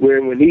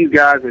 Where when these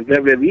guys in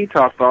WWE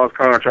top stars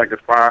contract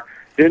expire,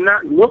 they're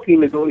not looking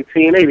to go to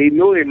TNA. They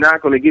know they're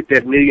not going to get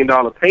that $1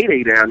 million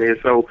payday down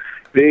there, so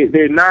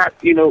they're not,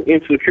 you know,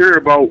 insecure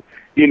about,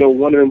 you know,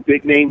 one of them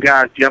big name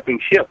guys jumping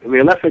ship. I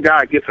mean, unless a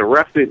guy gets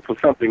arrested for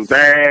something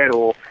bad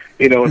or,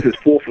 you know, it's his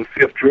 4th or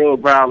 5th drug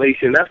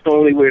violation, that's the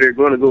only way they're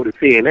going to go to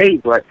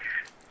TNA. But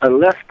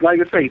unless, like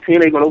I say,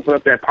 TNA going to open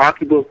up that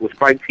pocketbook with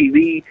Spike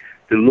TV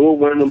to lure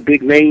one of them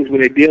big names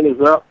when their deal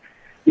is up,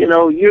 you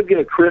know, you'll get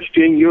a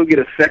Christian, you'll get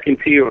a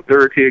 2nd tier or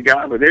 3rd tier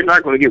guy, but they're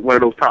not going to get one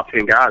of those top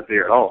 10 guys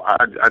there at all.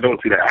 I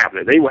don't see that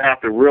happening. They will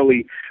have to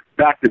really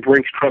back the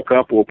Brinks truck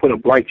up or put a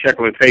blank check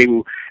on the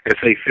table and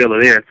say, fill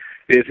it in.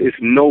 There's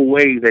no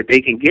way that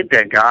they can get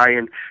that guy,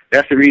 and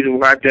that's the reason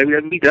why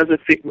WWE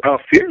doesn't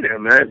fear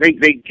them, man.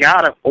 They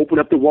gotta open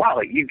up the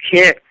wallet. You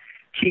can't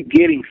keep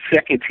getting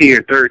 2nd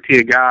tier, 3rd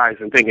tier guys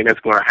and thinking that's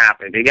going to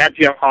happen. They got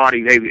Jeff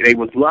Hardy. They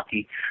was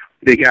lucky.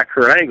 They got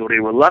Kurt Angle. They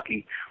were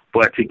lucky.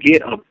 But to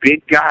get a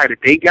big guy that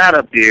they got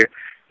up there,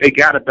 they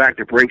got to back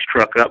the Brinks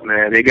truck up,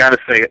 man. They got to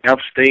say, F.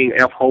 Sting,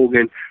 F.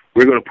 Hogan,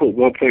 we're going to put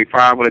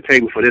 1.5 on the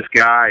table for this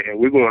guy, and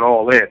we're going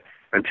all in.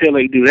 Until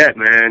they do that,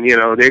 man, you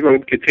know, they're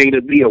going to continue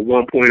to be a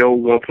 1.0,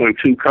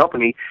 1.2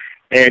 company,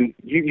 and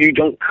you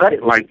don't cut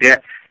it like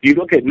that. You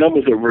look at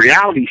numbers of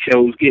reality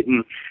shows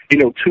getting, you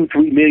know,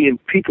 2-3 million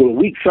people a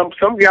week.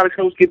 Some reality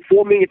shows get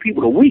 4 million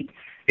people a week.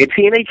 And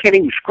TNA can't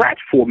even scratch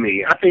 4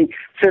 million. I think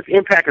since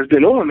Impact has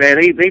been on, man,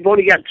 they've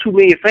only got 2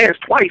 million fans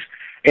twice,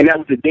 and that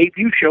was the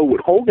debut show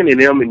with Hogan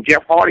and them and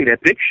Jeff Hardy,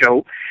 that big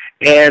show,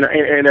 and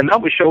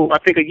another show I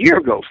think a year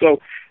ago.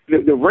 So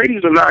the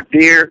ratings are not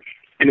there.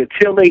 And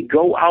until they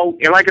go out,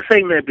 and like I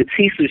say, man,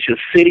 Batista's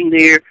just sitting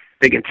there.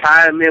 They can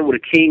tie him in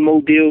with a King Mo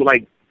deal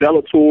like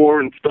Bellator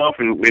and stuff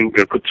and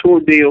a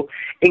Couture deal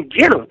and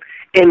get him.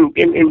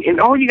 And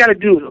all you got to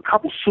do is a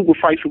couple super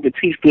fights with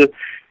Batista.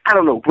 I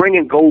don't know, bring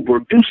in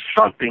Goldberg, do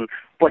something,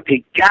 but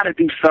they got to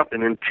do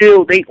something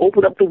until they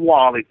open up the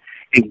wallet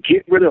and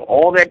get rid of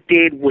all that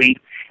dead weight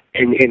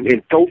and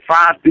throw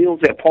 $5 bills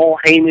at Paul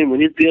Heyman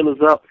when his deal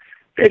is up.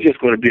 They're just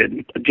going to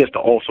be just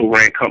an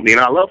also-ran company.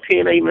 And I love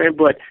TNA, man,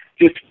 but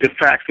just the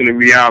facts and the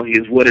reality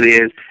is what it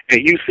is.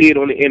 And you see it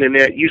on the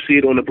internet. You see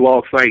it on the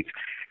blog sites.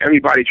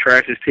 Everybody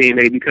trashes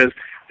TNA because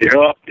they're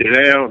up, they're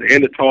down, they're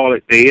in the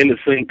toilet, they're in the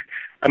sink.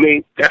 I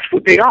mean, that's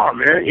what they are,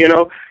 man. You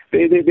know,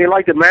 they're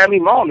like the Miami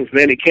Marlins,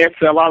 man. They can't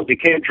sell out, they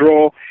can't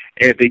draw,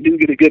 and if they do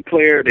get a good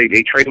player, they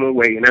trade them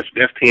away, and that's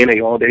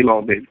TNA all day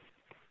long, baby.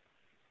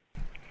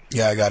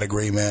 Yeah, I gotta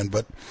agree, man.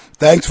 But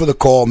thanks for the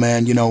call,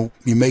 man. You know,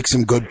 you make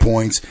some good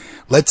points.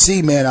 Let's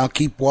see, man. I'll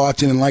keep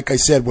watching, and like I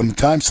said, when the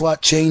time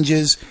slot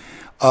changes,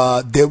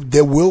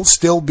 there will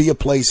still be a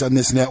place on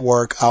this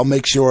network. I'll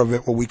make sure of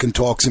it where we can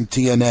talk some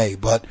TNA.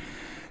 But,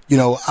 you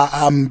know,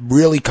 I'm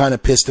really kind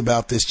of pissed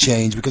about this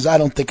change because I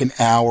don't think an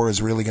hour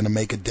is really going to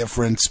make a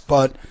difference.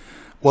 But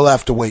we'll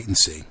have to wait and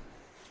see.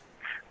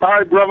 All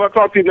right, brother. I'll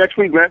talk to you next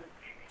week, man.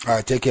 All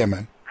right, take care,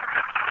 man.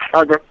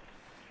 All right, bro.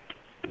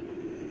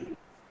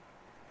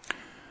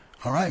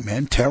 All right,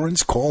 man.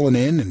 Terrence calling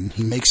in, and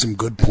he makes some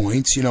good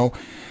points. You know,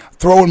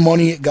 throwing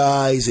money at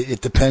guys,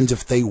 it depends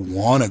if they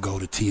want to go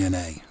to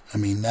TNA. I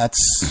mean,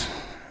 that's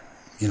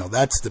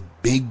the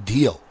big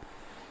deal.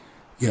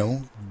 You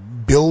know,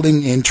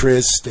 building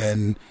interest,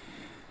 and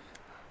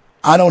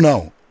I don't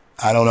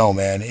know,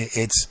 man.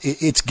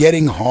 It's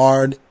getting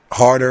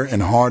harder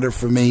and harder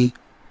for me.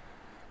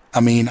 I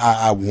mean,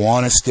 I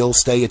want to still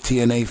stay a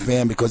TNA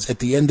fan because at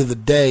the end of the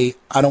day,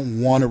 I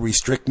don't want to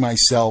restrict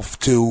myself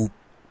to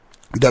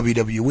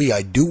WWE.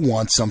 I do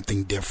want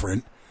something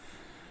different,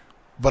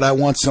 but I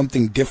want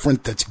something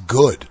different that's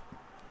good.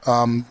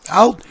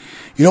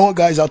 You know what,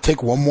 guys? I'll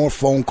take one more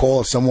phone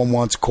call if someone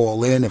wants to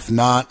call in. If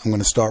not, I'm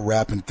going to start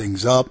wrapping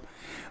things up.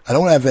 I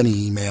don't have any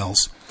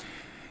emails.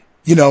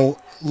 You know,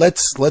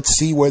 let's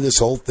see where this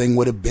whole thing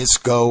with Abyss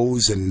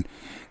goes, and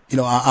you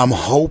know, I'm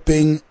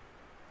hoping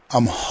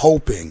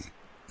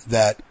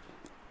that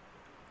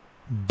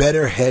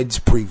better heads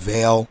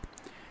prevail,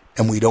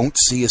 and we don't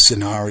see a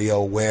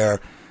scenario where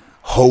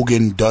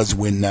Hogan does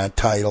win that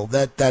title.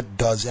 That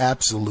does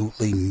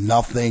absolutely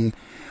nothing.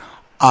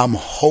 I'm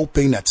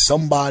hoping that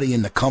somebody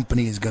in the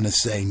company is going to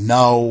say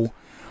no,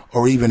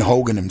 or even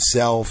Hogan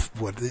himself.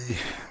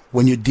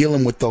 When you're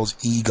dealing with those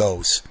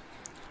egos,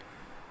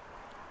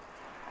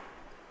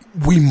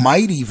 we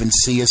might even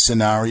see a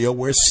scenario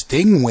where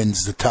Sting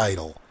wins the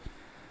title.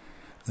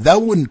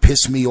 That wouldn't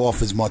piss me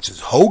off as much as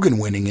Hogan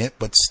winning it,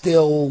 but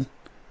still,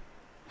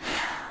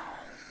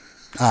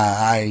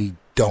 I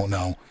don't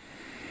know.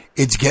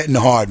 It's getting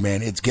hard,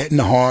 man. It's getting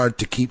hard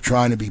to keep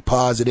trying to be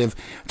positive.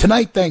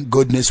 Tonight, thank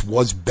goodness,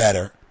 was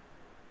better.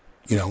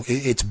 You know,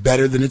 it's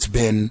better than it's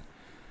been.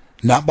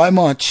 Not by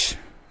much,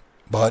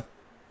 but,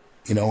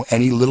 you know,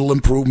 any little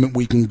improvement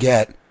we can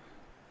get,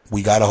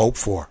 we got to hope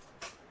for.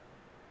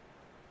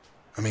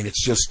 I mean,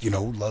 it's just, you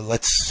know,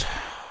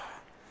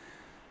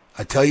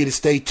 I tell you to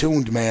stay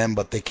tuned, man,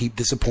 but they keep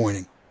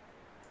disappointing.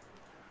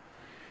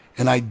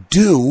 And I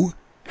do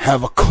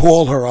have a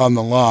caller on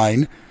the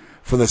line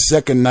for the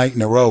second night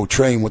in a row.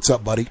 Train, what's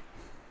up, buddy?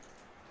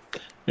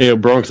 Hey,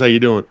 Bronx, how you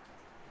doing?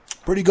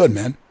 Pretty good,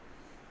 man.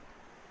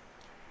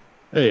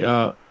 Hey,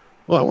 well,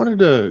 I wanted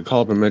to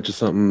call up and mention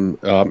something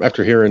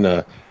after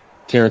hearing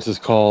Terrence's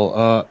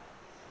call.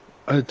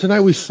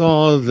 Tonight we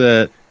saw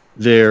that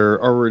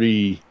they're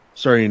already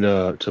starting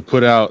to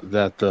put out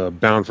that the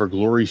Bound for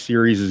Glory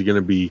series is going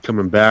to be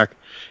coming back,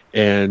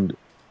 and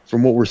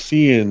from what we're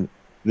seeing,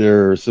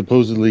 they're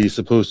supposedly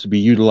supposed to be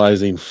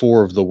utilizing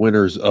 4 of the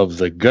winners of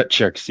the Gut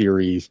Check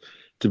series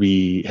to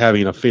be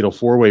having a fatal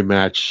 4-way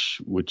match,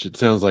 which it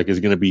sounds like is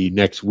going to be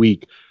next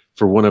week,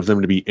 for one of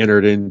them to be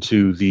entered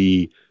into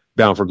the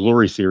Bound for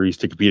Glory series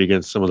to compete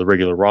against some of the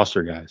regular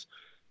roster guys.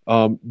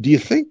 Do you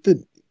think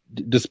that,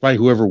 despite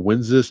whoever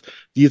wins this,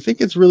 do you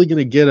think it's really going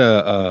to get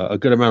a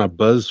good amount of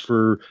buzz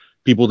for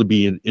people to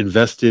be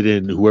invested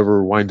in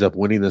whoever winds up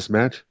winning this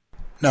match?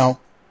 No,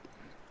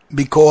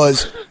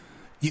 because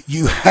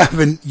you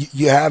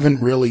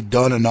haven't really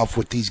done enough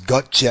with these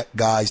Gut Check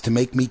guys to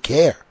make me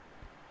care.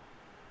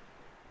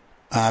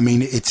 I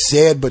mean, it's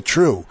sad but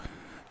true.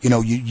 You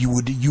know, you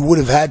would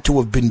have had to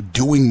have been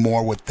doing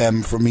more with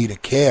them for me to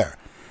care.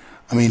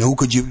 I mean,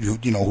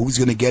 who's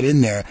going to get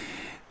in there?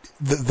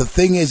 The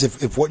thing is,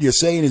 if what you're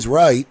saying is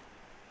right,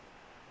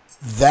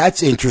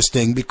 that's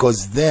interesting,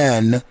 because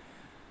then,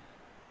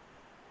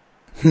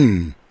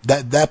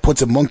 that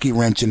puts a monkey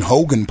wrench in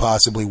Hogan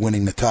possibly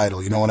winning the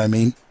title. You know what I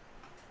mean?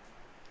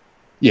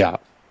 Yeah.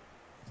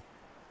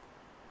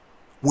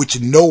 Which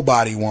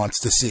nobody wants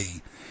to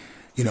see.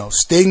 You know,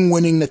 Sting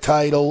winning the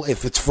title,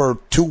 if it's for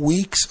 2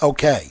 weeks,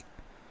 okay.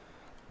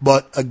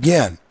 But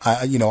again,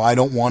 I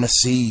don't want to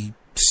see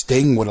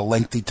Sting with a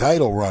lengthy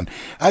title run.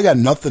 I got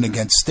nothing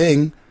against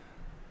Sting,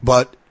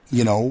 but,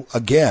 you know,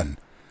 again,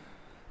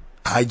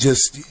 I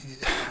just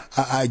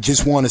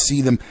want to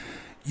see them,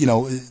 you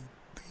know,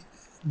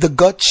 the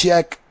Gut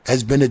Check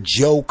has been a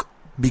joke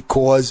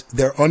because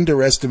they're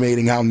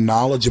underestimating how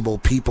knowledgeable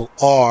people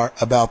are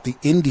about the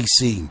indie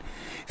scene.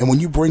 And when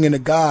you bring in a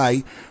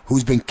guy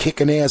who's been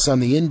kicking ass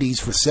on the indies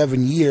for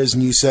 7 years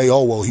and you say,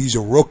 oh, well, he's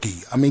a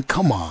rookie. I mean,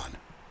 come on.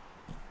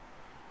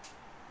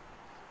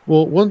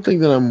 Well, one thing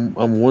that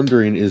I'm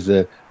wondering is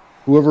that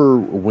whoever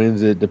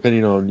wins it,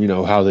 depending on, you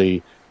know, how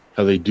they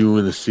do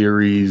in the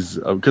series,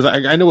 because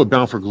I know with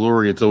Bound for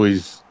Glory, it's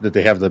always that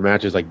they have the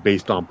matches like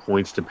based on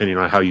points, depending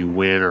on how you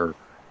win or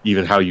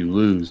even how you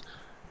lose.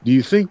 Do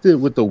you think that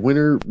with the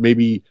winner,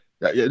 maybe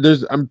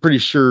I'm pretty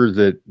sure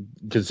that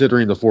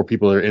considering the 4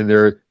 people that are in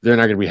there, they're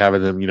not going to be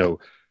having them, you know,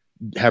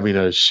 having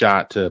a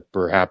shot to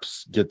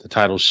perhaps get the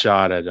title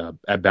shot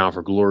at Bound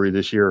for Glory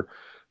this year.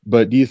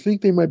 But do you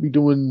think they might be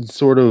doing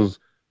sort of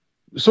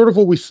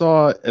what we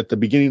saw at the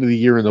beginning of the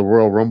year in the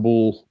Royal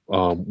Rumble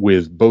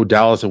with Bo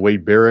Dallas and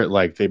Wade Barrett?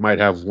 Like they might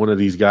have one of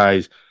these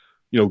guys,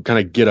 you know,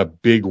 kind of get a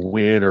big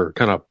win or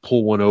kind of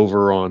pull one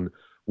over on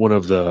one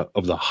of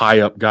the high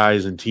up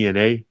guys in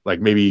TNA.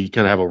 Like maybe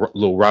kind of have a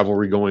little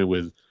rivalry going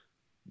with,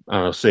 I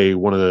don't know, say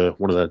one of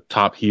the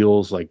top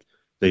heels. Like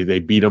they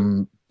beat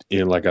them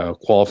in like a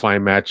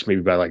qualifying match,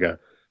 maybe by like a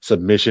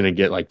submission, and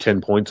get like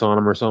 10 points on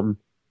them or something.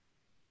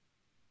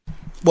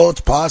 Well,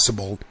 it's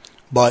possible,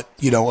 but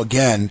you know,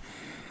 again.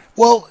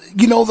 Well,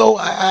 you know, though,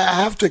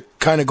 I have to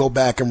kind of go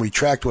back and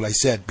retract what I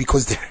said,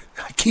 because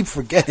I keep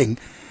forgetting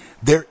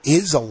there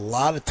is a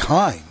lot of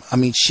time. I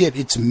mean, shit,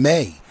 it's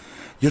May.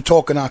 You're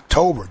talking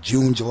October,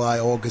 June, July,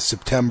 August,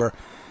 September.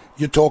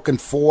 You're talking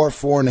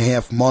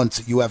 4.5 months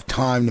that you have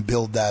time to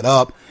build that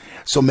up.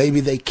 So maybe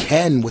they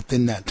can,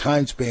 within that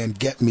time span,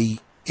 get me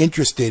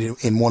interested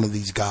in one of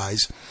these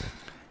guys.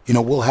 You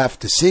know, we'll have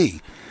to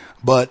see.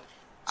 But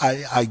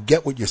I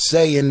get what you're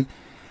saying.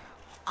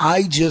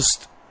 I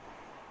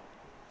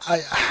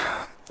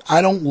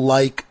I don't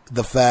like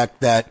the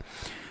fact that,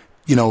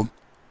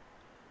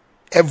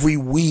 every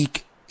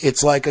week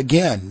it's like,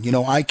 again,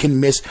 I can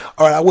miss.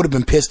 All right, I would have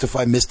been pissed if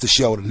I missed the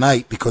show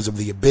tonight because of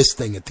the Abyss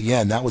thing at the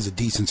end. That was a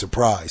decent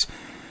surprise.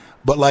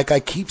 But like I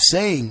keep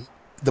saying,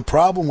 the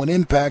problem with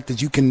Impact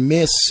is you can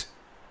miss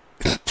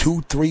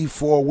 2, 3,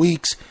 4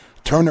 weeks,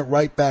 turn it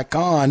right back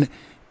on,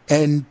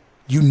 and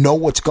you know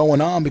what's going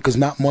on because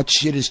not much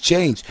shit has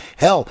changed.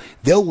 Hell,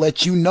 they'll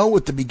let you know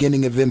at the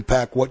beginning of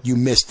Impact what you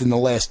missed in the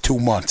last 2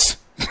 months.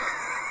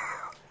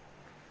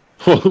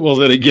 Well,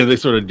 then again, they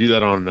sort of do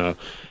that on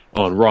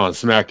Raw and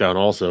SmackDown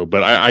also.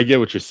 But I get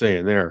what you're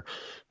saying there.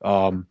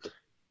 I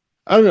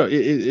don't know.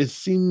 It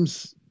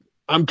seems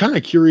I'm kind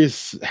of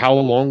curious how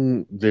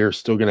long they're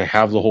still going to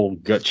have the whole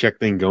gut check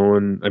thing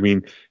going. I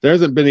mean, there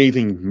hasn't been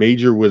anything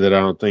major with it, I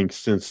don't think,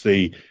 since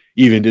they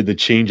even did the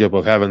change up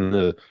of having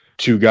the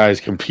two guys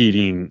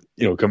competing,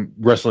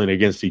 wrestling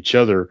against each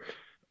other.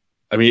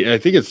 I mean, I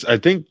think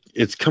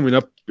it's coming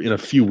up in a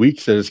few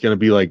weeks that it's going to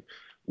be like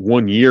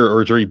 1 year,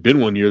 or it's already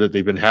been 1 year that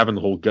they've been having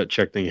the whole gut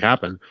check thing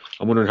happen.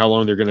 I'm wondering how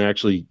long they're going to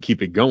actually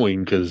keep it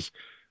going, because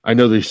I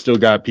know they've still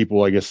got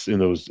people, I guess, in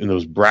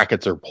those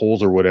brackets or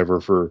polls or whatever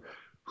for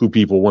who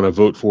people want to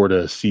vote for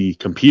to see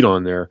compete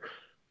on there.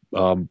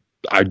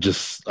 I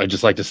just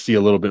like to see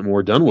a little bit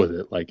more done with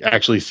it, like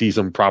actually see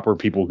some proper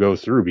people go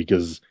through,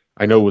 because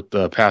I know with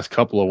the past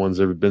couple of ones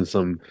there have been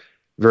some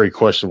very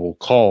questionable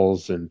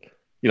calls, and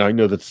I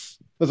know that's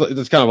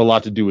kind of a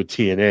lot to do with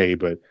TNA,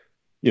 but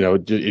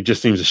it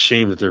just seems a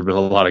shame that there have been a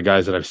lot of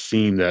guys that I've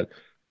seen that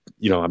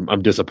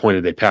I'm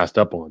disappointed they passed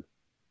up on.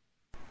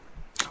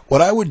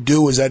 What I would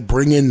do is I'd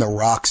bring in The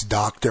Rock's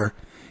doctor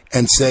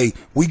and say,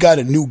 we got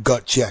a new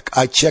gut check.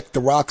 I checked The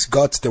Rock's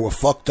guts. They were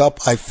fucked up.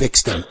 I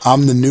fixed them.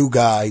 I'm the new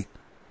guy.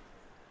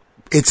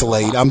 It's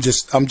late. I'm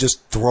just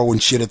throwing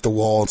shit at the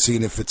wall and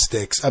seeing if it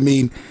sticks. I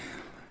mean,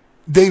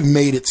 they've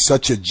made it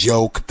such a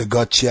joke, the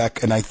gut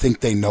check, and I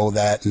think they know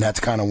that, and that's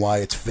kind of why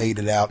it's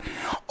faded out.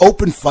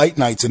 Open Fight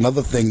Night's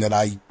another thing that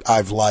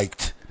I've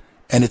liked,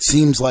 and it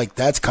seems like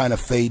that's kind of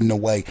fading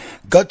away.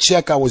 Gut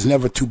check I was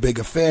never too big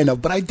a fan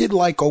of, but I did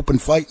like Open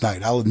Fight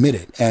Night, I'll admit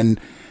it, and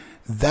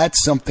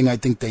that's something I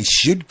think they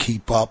should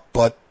keep up,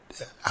 but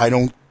I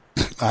don't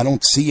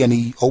see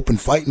any Open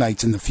Fight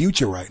Nights in the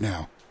future right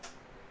now.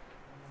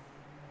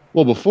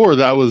 Well, before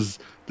that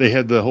they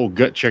had the whole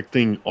gut check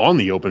thing on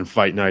the Open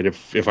Fight Night,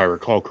 if I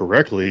recall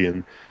correctly,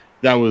 and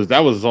that was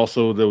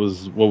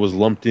what was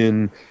lumped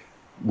in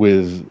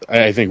with,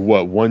 I think,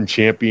 one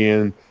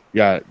champion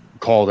got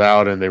called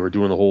out, and they were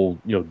doing the whole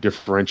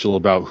differential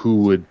about who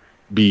would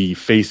be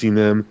facing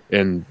them,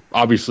 and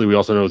obviously we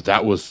also know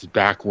that was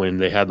back when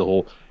they had the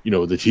whole the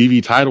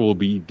TV title will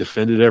be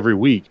defended every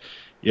week.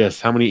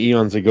 Yes, how many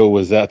eons ago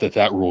was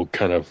that rule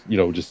kind of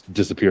just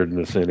disappeared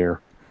into thin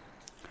air?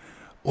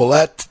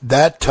 Well,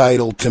 that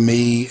title to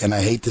me, and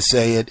I hate to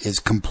say it,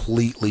 is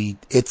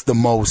it's the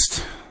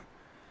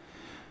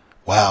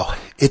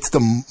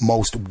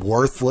most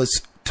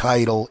worthless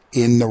title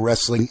in the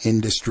wrestling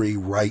industry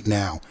right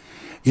now.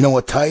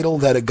 A title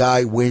that a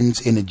guy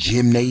wins in a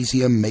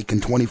gymnasium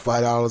making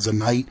 $25 a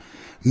night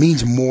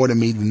means more to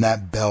me than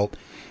that belt.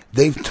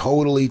 They've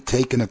totally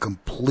taken a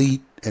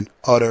complete and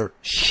utter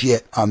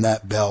shit on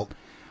that belt.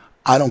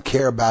 I don't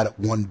care about it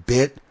one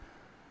bit.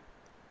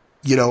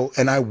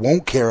 And I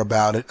won't care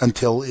about it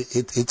until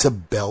it's a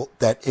belt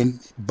that,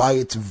 by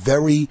its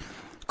very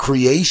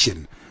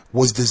creation,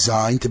 was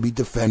designed to be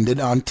defended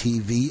on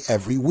TV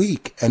every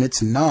week, and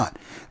it's not.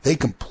 They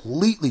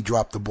completely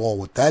dropped the ball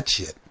with that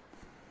shit.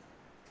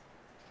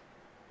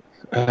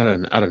 I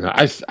don't know.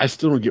 I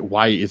still don't get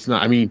why it's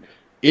not. I mean,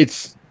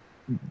 it's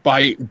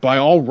by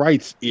all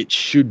rights, it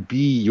should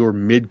be your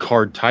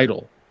mid-card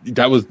title.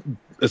 That was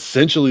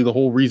essentially the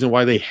whole reason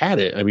why they had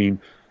it. I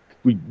mean,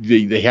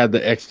 they had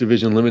the X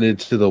division limited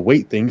to the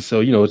weight thing,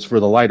 so it's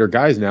for the lighter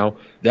guys now.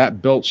 That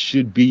belt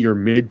should be your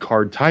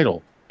mid-card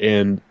title,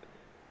 and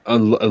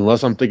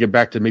unless I'm thinking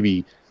back to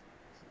maybe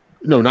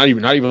not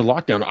even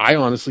Lockdown, I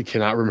honestly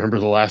cannot remember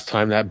the last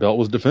time that belt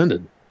was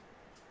defended.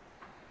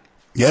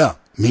 Yeah,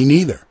 me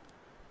neither.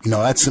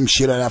 That's some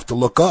shit I'd have to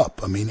look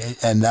up. I mean,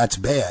 and that's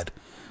bad.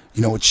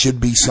 It should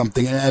be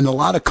something, and a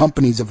lot of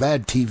companies have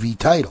had TV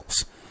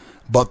titles,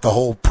 but the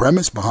whole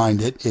premise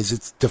behind it is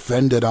it's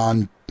defended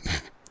on,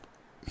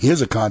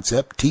 here's a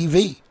concept,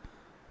 TV.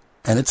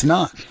 And it's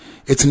not.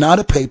 It's not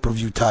a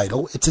pay-per-view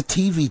title. It's a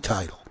TV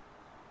title.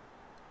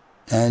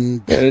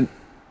 And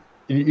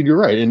you're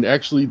right. And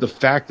actually, the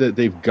fact that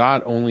they've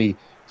got only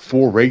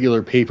 4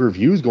 regular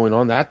pay-per-views going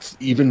on, that's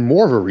even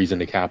more of a reason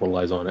to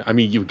capitalize on it. I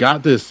mean, you've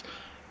got this.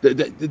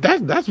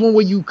 That's one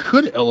way you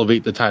could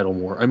elevate the title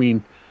more. I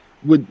mean,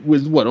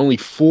 with only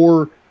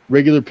 4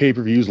 regular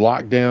pay-per-views,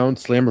 Lockdown,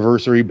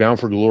 Slammiversary, Bound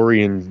for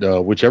Glory,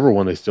 and whichever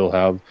one they still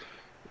have.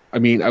 I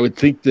mean, I would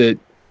think that,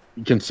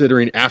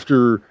 considering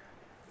after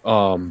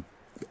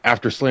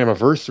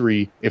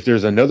Slammiversary, if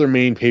there's another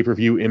main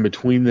pay-per-view in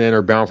between then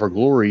or Bound for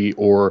Glory,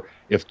 or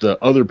if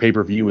the other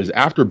pay-per-view is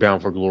after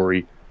Bound for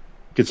Glory,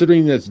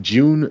 considering that's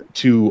June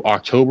to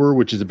October,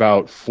 which is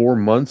about 4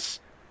 months,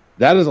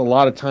 that is a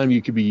lot of time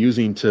you could be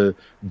using to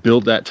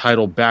build that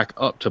title back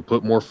up, to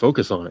put more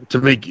focus on it, to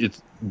make you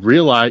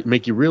realize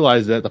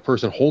that the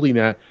person holding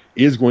that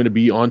is going to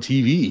be on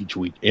TV each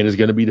week and is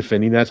going to be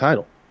defending that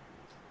title.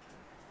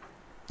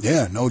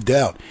 Yeah, no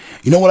doubt.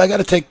 You know what? I got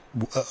to take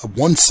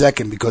 1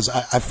 second because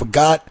I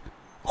forgot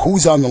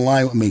who's on the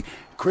line with me.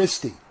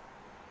 Christy,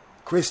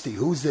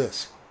 who's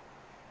this?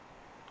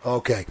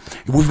 Okay.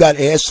 We've got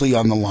Ashley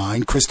on the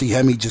line. Christy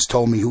Hemme just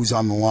told me who's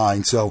on the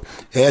line. So,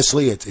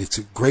 Ashley, it's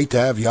great to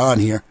have you on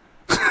here.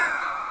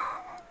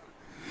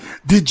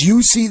 Did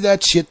you see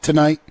that shit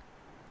tonight?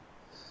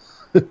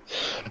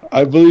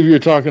 I believe you're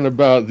talking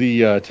about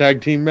the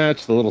tag team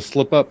match, the little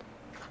slip up.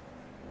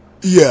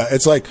 Yeah,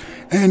 it's like,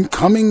 and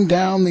coming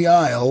down the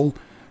aisle,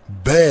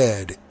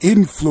 Bad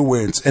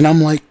Influence. And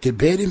I'm like, did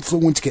Bad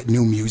Influence get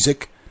new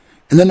music?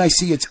 And then I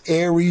see it's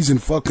Aries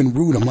and fucking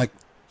Rude. I'm like,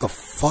 the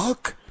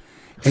fuck?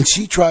 And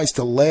she tries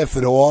to laugh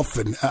it off.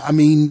 And I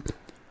mean,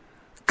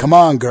 come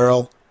on,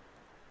 girl.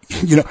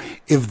 You know,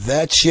 if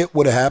that shit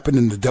would have happened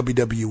in the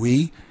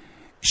WWE,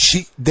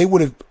 they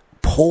would have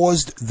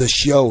paused the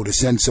show to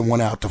send someone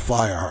out to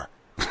fire her.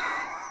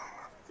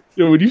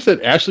 You know, when you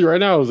said Ashley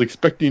right now, I was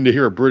expecting to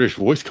hear a British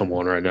voice come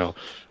on right now.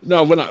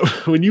 No,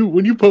 when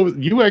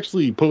you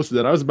actually posted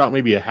that, I was about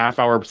maybe a half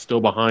hour still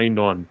behind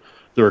on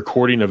the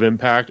recording of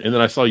Impact, and then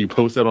I saw you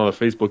post that on a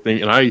Facebook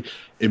thing, and I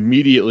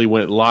immediately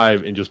went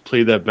live and just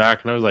played that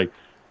back, and I was like,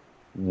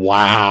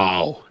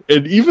 wow.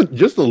 And even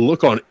just the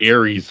look on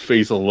Aries'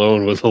 face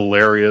alone was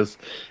hilarious.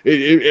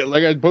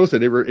 Like I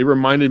posted, it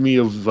reminded me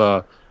of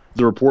the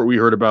report we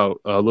heard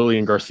about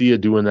Lillian Garcia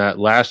doing that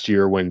last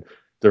year when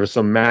there was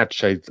some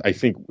match, I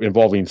think,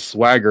 involving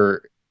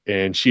Swagger,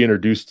 and she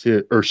introduced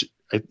it,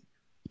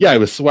 it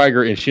was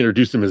Swagger, and she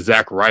introduced him as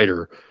Zack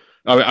Ryder.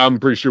 I'm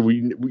pretty sure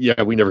we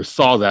never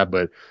saw that,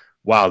 but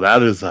wow,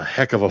 that is a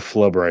heck of a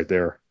flub right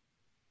there.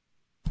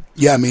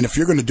 Yeah, I mean, if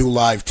you're going to do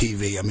live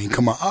TV, I mean,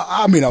 come on.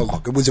 I mean,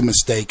 look, it was a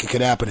mistake. It could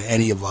happen to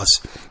any of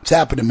us. It's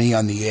happened to me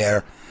on the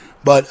air.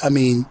 But, I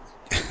mean,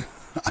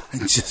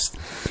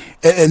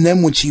 and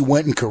then when she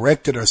went and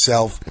corrected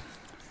herself,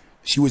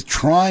 she was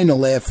trying to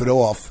laugh it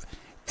off.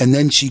 And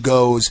then she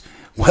goes,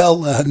 well,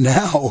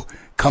 now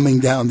coming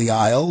down the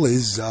aisle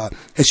is, and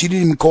she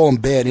didn't even call him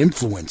Bad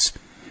Influence.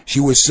 She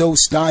was so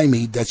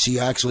stymied that she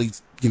actually,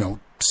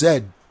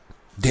 said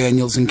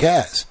Daniels and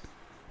Kaz.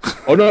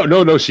 Oh,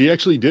 no. She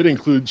actually did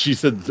include, she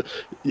said,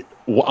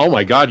 oh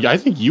my God, I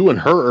think you and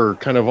her are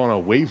kind of on a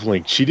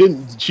wavelength. She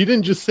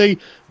didn't just say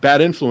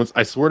Bad Influence.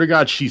 I swear to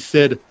God, she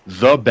said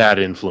the Bad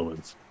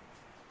Influence.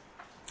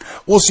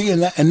 Well, see,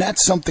 and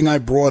that's something I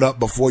brought up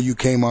before you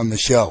came on the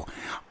show.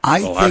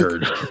 I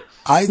heard.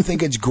 I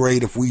think it's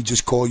great if we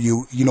just call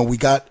you, we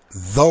got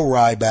the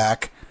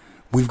Ryback.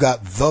 We've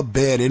got the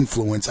Bad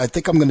Influence. I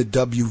think I'm going to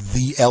dub you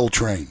the L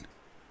Train.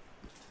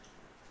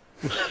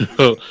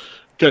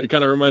 Kind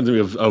of reminds me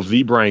of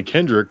the Brian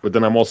Kendrick, but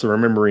then I'm also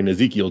remembering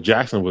Ezekiel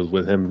Jackson was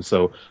with him.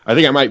 So I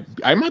think I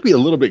might be a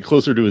little bit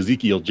closer to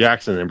Ezekiel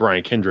Jackson than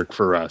Brian Kendrick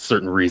for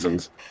certain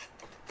reasons.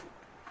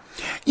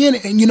 Yeah,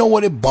 and you know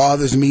what? It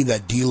bothers me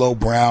that D'Lo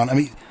Brown, I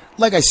mean,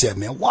 like I said,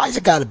 man, why's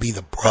it got to be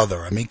the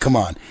brother? I mean, come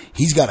on.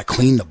 He's got to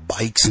clean the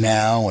bikes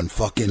now and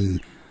fucking,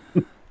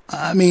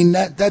 I mean,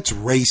 that's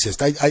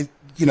racist. I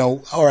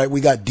all right,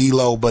 we got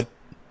D'Lo, but,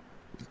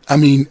 I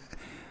mean.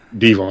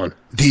 Devon.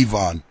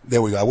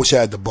 There we go. I wish I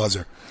had the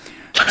buzzer.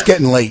 It's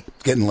getting late.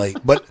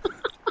 But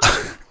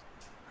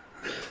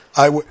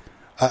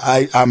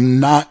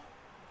I'm not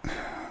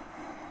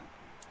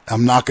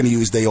going to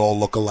use they all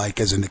look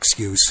alike as an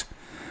excuse.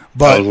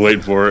 But I was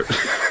waiting for it.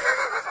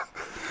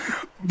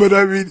 But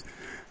I mean,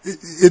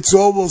 it's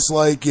almost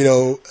like,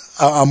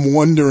 I'm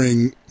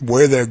wondering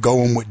where they're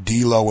going with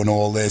D'Lo and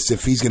all this,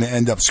 if he's going to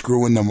end up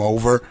screwing them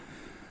over.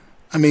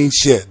 I mean,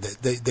 shit,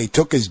 they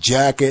took his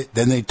jacket,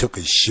 then they took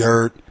his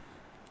shirt.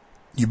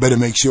 You better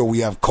make sure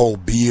we have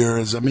cold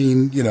beers. I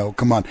mean,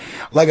 come on.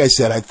 Like I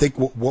said, I think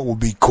what would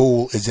be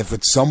cool is if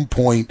at some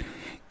point,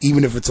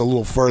 even if it's a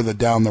little further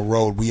down the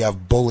road, we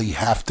have Bully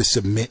have to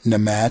submit in a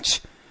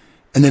match,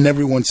 and then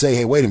everyone say,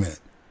 hey, wait a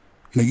minute.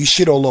 You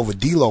shit all over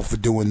D'Lo for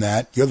doing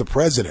that. You're the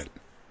president.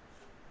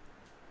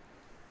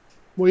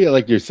 Well, yeah,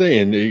 like you're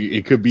saying,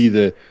 it could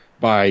be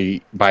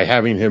by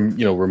having him,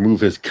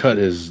 remove his cut,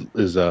 his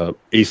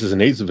aces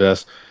and eights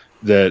vest,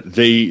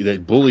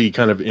 that Bully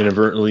kind of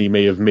inadvertently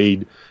may have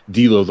made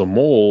D'Lo the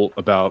mole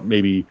about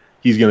maybe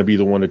he's going to be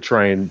the one to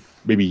try and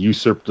maybe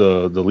usurp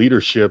the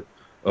leadership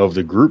of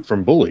the group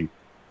from Bully.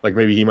 Like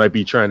maybe he might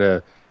be trying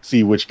to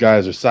see which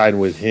guys are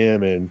siding with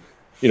him and,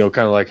 kind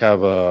of like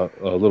have a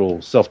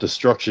little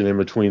self-destruction in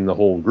between the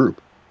whole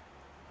group.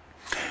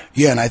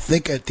 Yeah, and I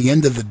think at the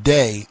end of the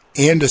day,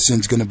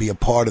 Anderson's going to be a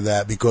part of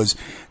that because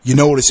you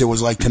notice it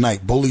was like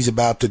tonight. Bully's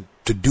about to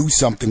do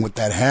something with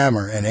that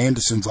hammer, and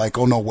Anderson's like,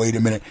 oh, no, wait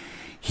a minute.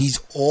 He's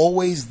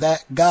always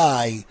that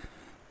guy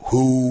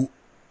who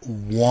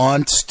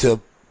wants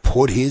to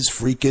put his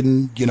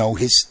freaking,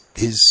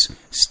 his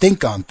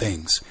stink on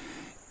things.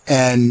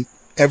 And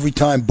every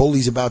time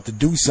Bully's about to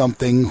do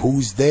something,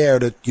 who's there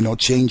to,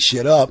 change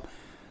shit up?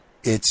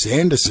 it's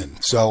Anderson.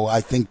 So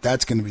I think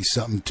that's going to be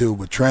something too.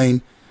 But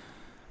Train,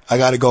 I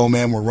got to go,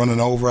 man. We're running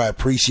over. I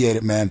appreciate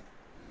it, man.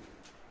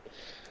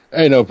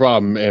 Hey, no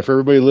problem. And for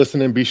everybody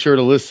listening, be sure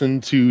to listen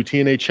to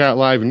TNA Chat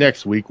Live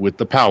next week with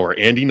the Power,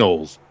 Andy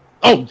Knowles.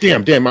 Oh,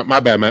 damn, my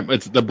bad, man.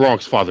 It's the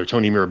BronxFather,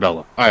 Tony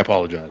Mirabella. I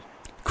apologize.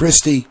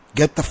 Christy,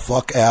 get the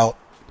fuck out.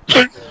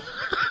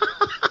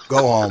 Go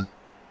home.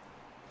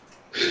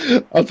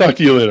 I'll talk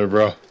to you later,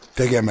 bro.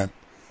 Take care, man.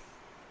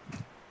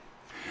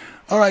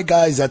 All right,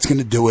 guys, that's going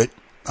to do it.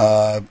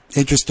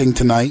 Interesting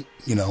tonight,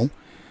 you know.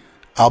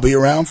 I'll be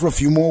around for a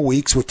few more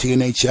weeks with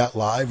TNA Chat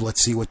Live.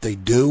 Let's see what they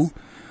do.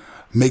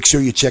 Make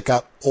sure you check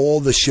out all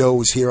the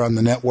shows here on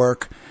the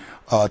network.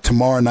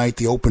 Tomorrow night,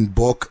 the open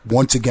book.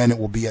 Once again, it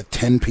will be at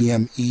 10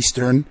 p.m.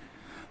 Eastern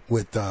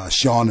with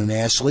Sean and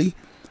Ashley.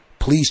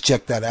 Please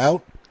check that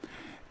out.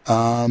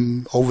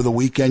 Over the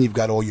weekend, you've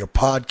got all your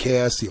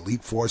podcasts, the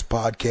Elite Force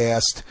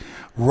podcast,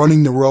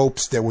 Running the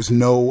Ropes. There was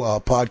no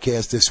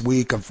podcast this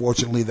week.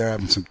 Unfortunately, they're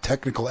having some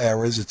technical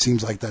errors. It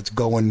seems like that's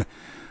going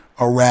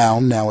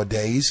around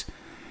nowadays.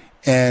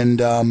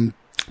 And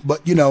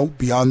but, you know,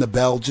 Beyond the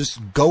Bell, just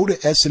go to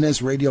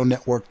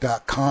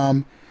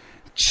snsradionetwork.com.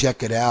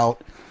 Check it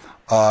out.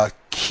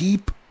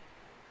 Keep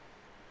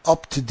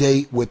up to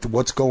date with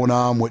what's going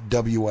on with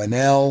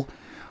WNL.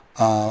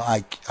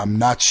 I'm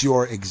not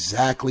sure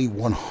exactly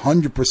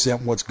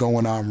 100% what's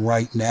going on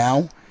right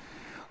now,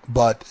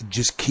 but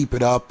just keep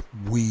it up.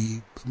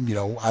 I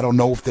don't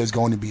know if there's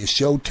going to be a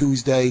show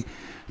Tuesday.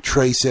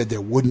 Trey said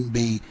there wouldn't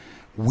be.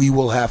 We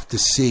will have to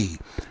see.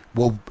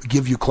 We'll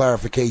give you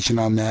clarification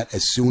on that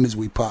as soon as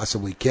we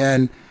possibly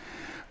can.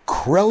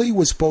 Crelly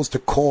was supposed to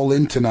call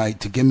in tonight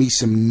to give me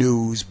some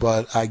news,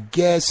 but I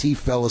guess he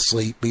fell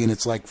asleep, being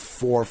it's like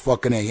 4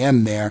 fucking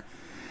a.m. there.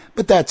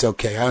 But that's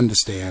okay. I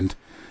understand.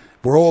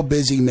 We're all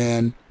busy,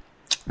 man.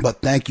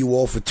 But thank you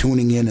all for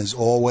tuning in as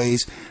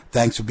always.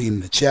 Thanks for being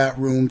in the chat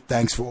room.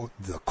 Thanks for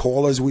the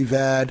callers we've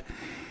had.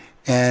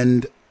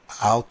 And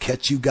I'll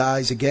catch you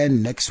guys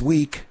again next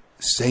week.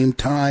 Same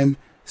time,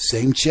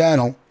 same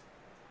channel.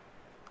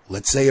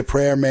 Let's say a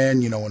prayer,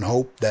 man, and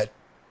hope that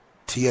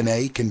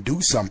TNA can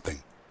do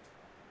something.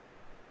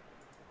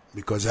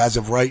 Because as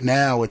of right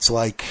now, it's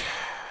like,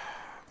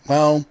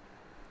 well,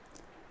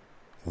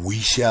 we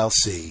shall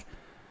see.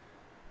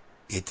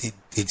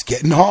 It's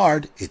getting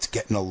hard. It's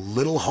getting a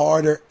little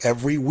harder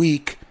every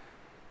week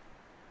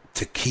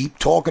to keep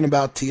talking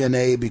about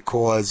TNA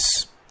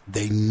because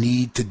they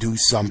need to do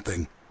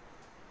something.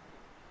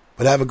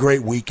 But have a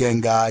great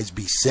weekend, guys.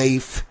 Be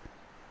safe.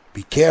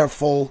 Be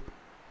careful.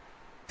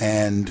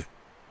 And,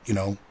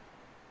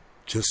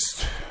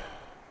 just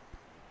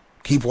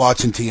keep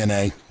watching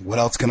TNA. What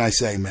else can I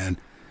say, man?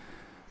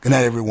 Good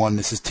night, everyone.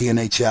 This is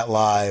TNA Chat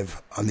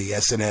Live on the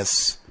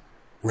SNS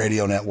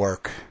Radio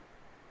Network.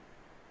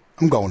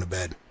 I'm going to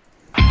bed.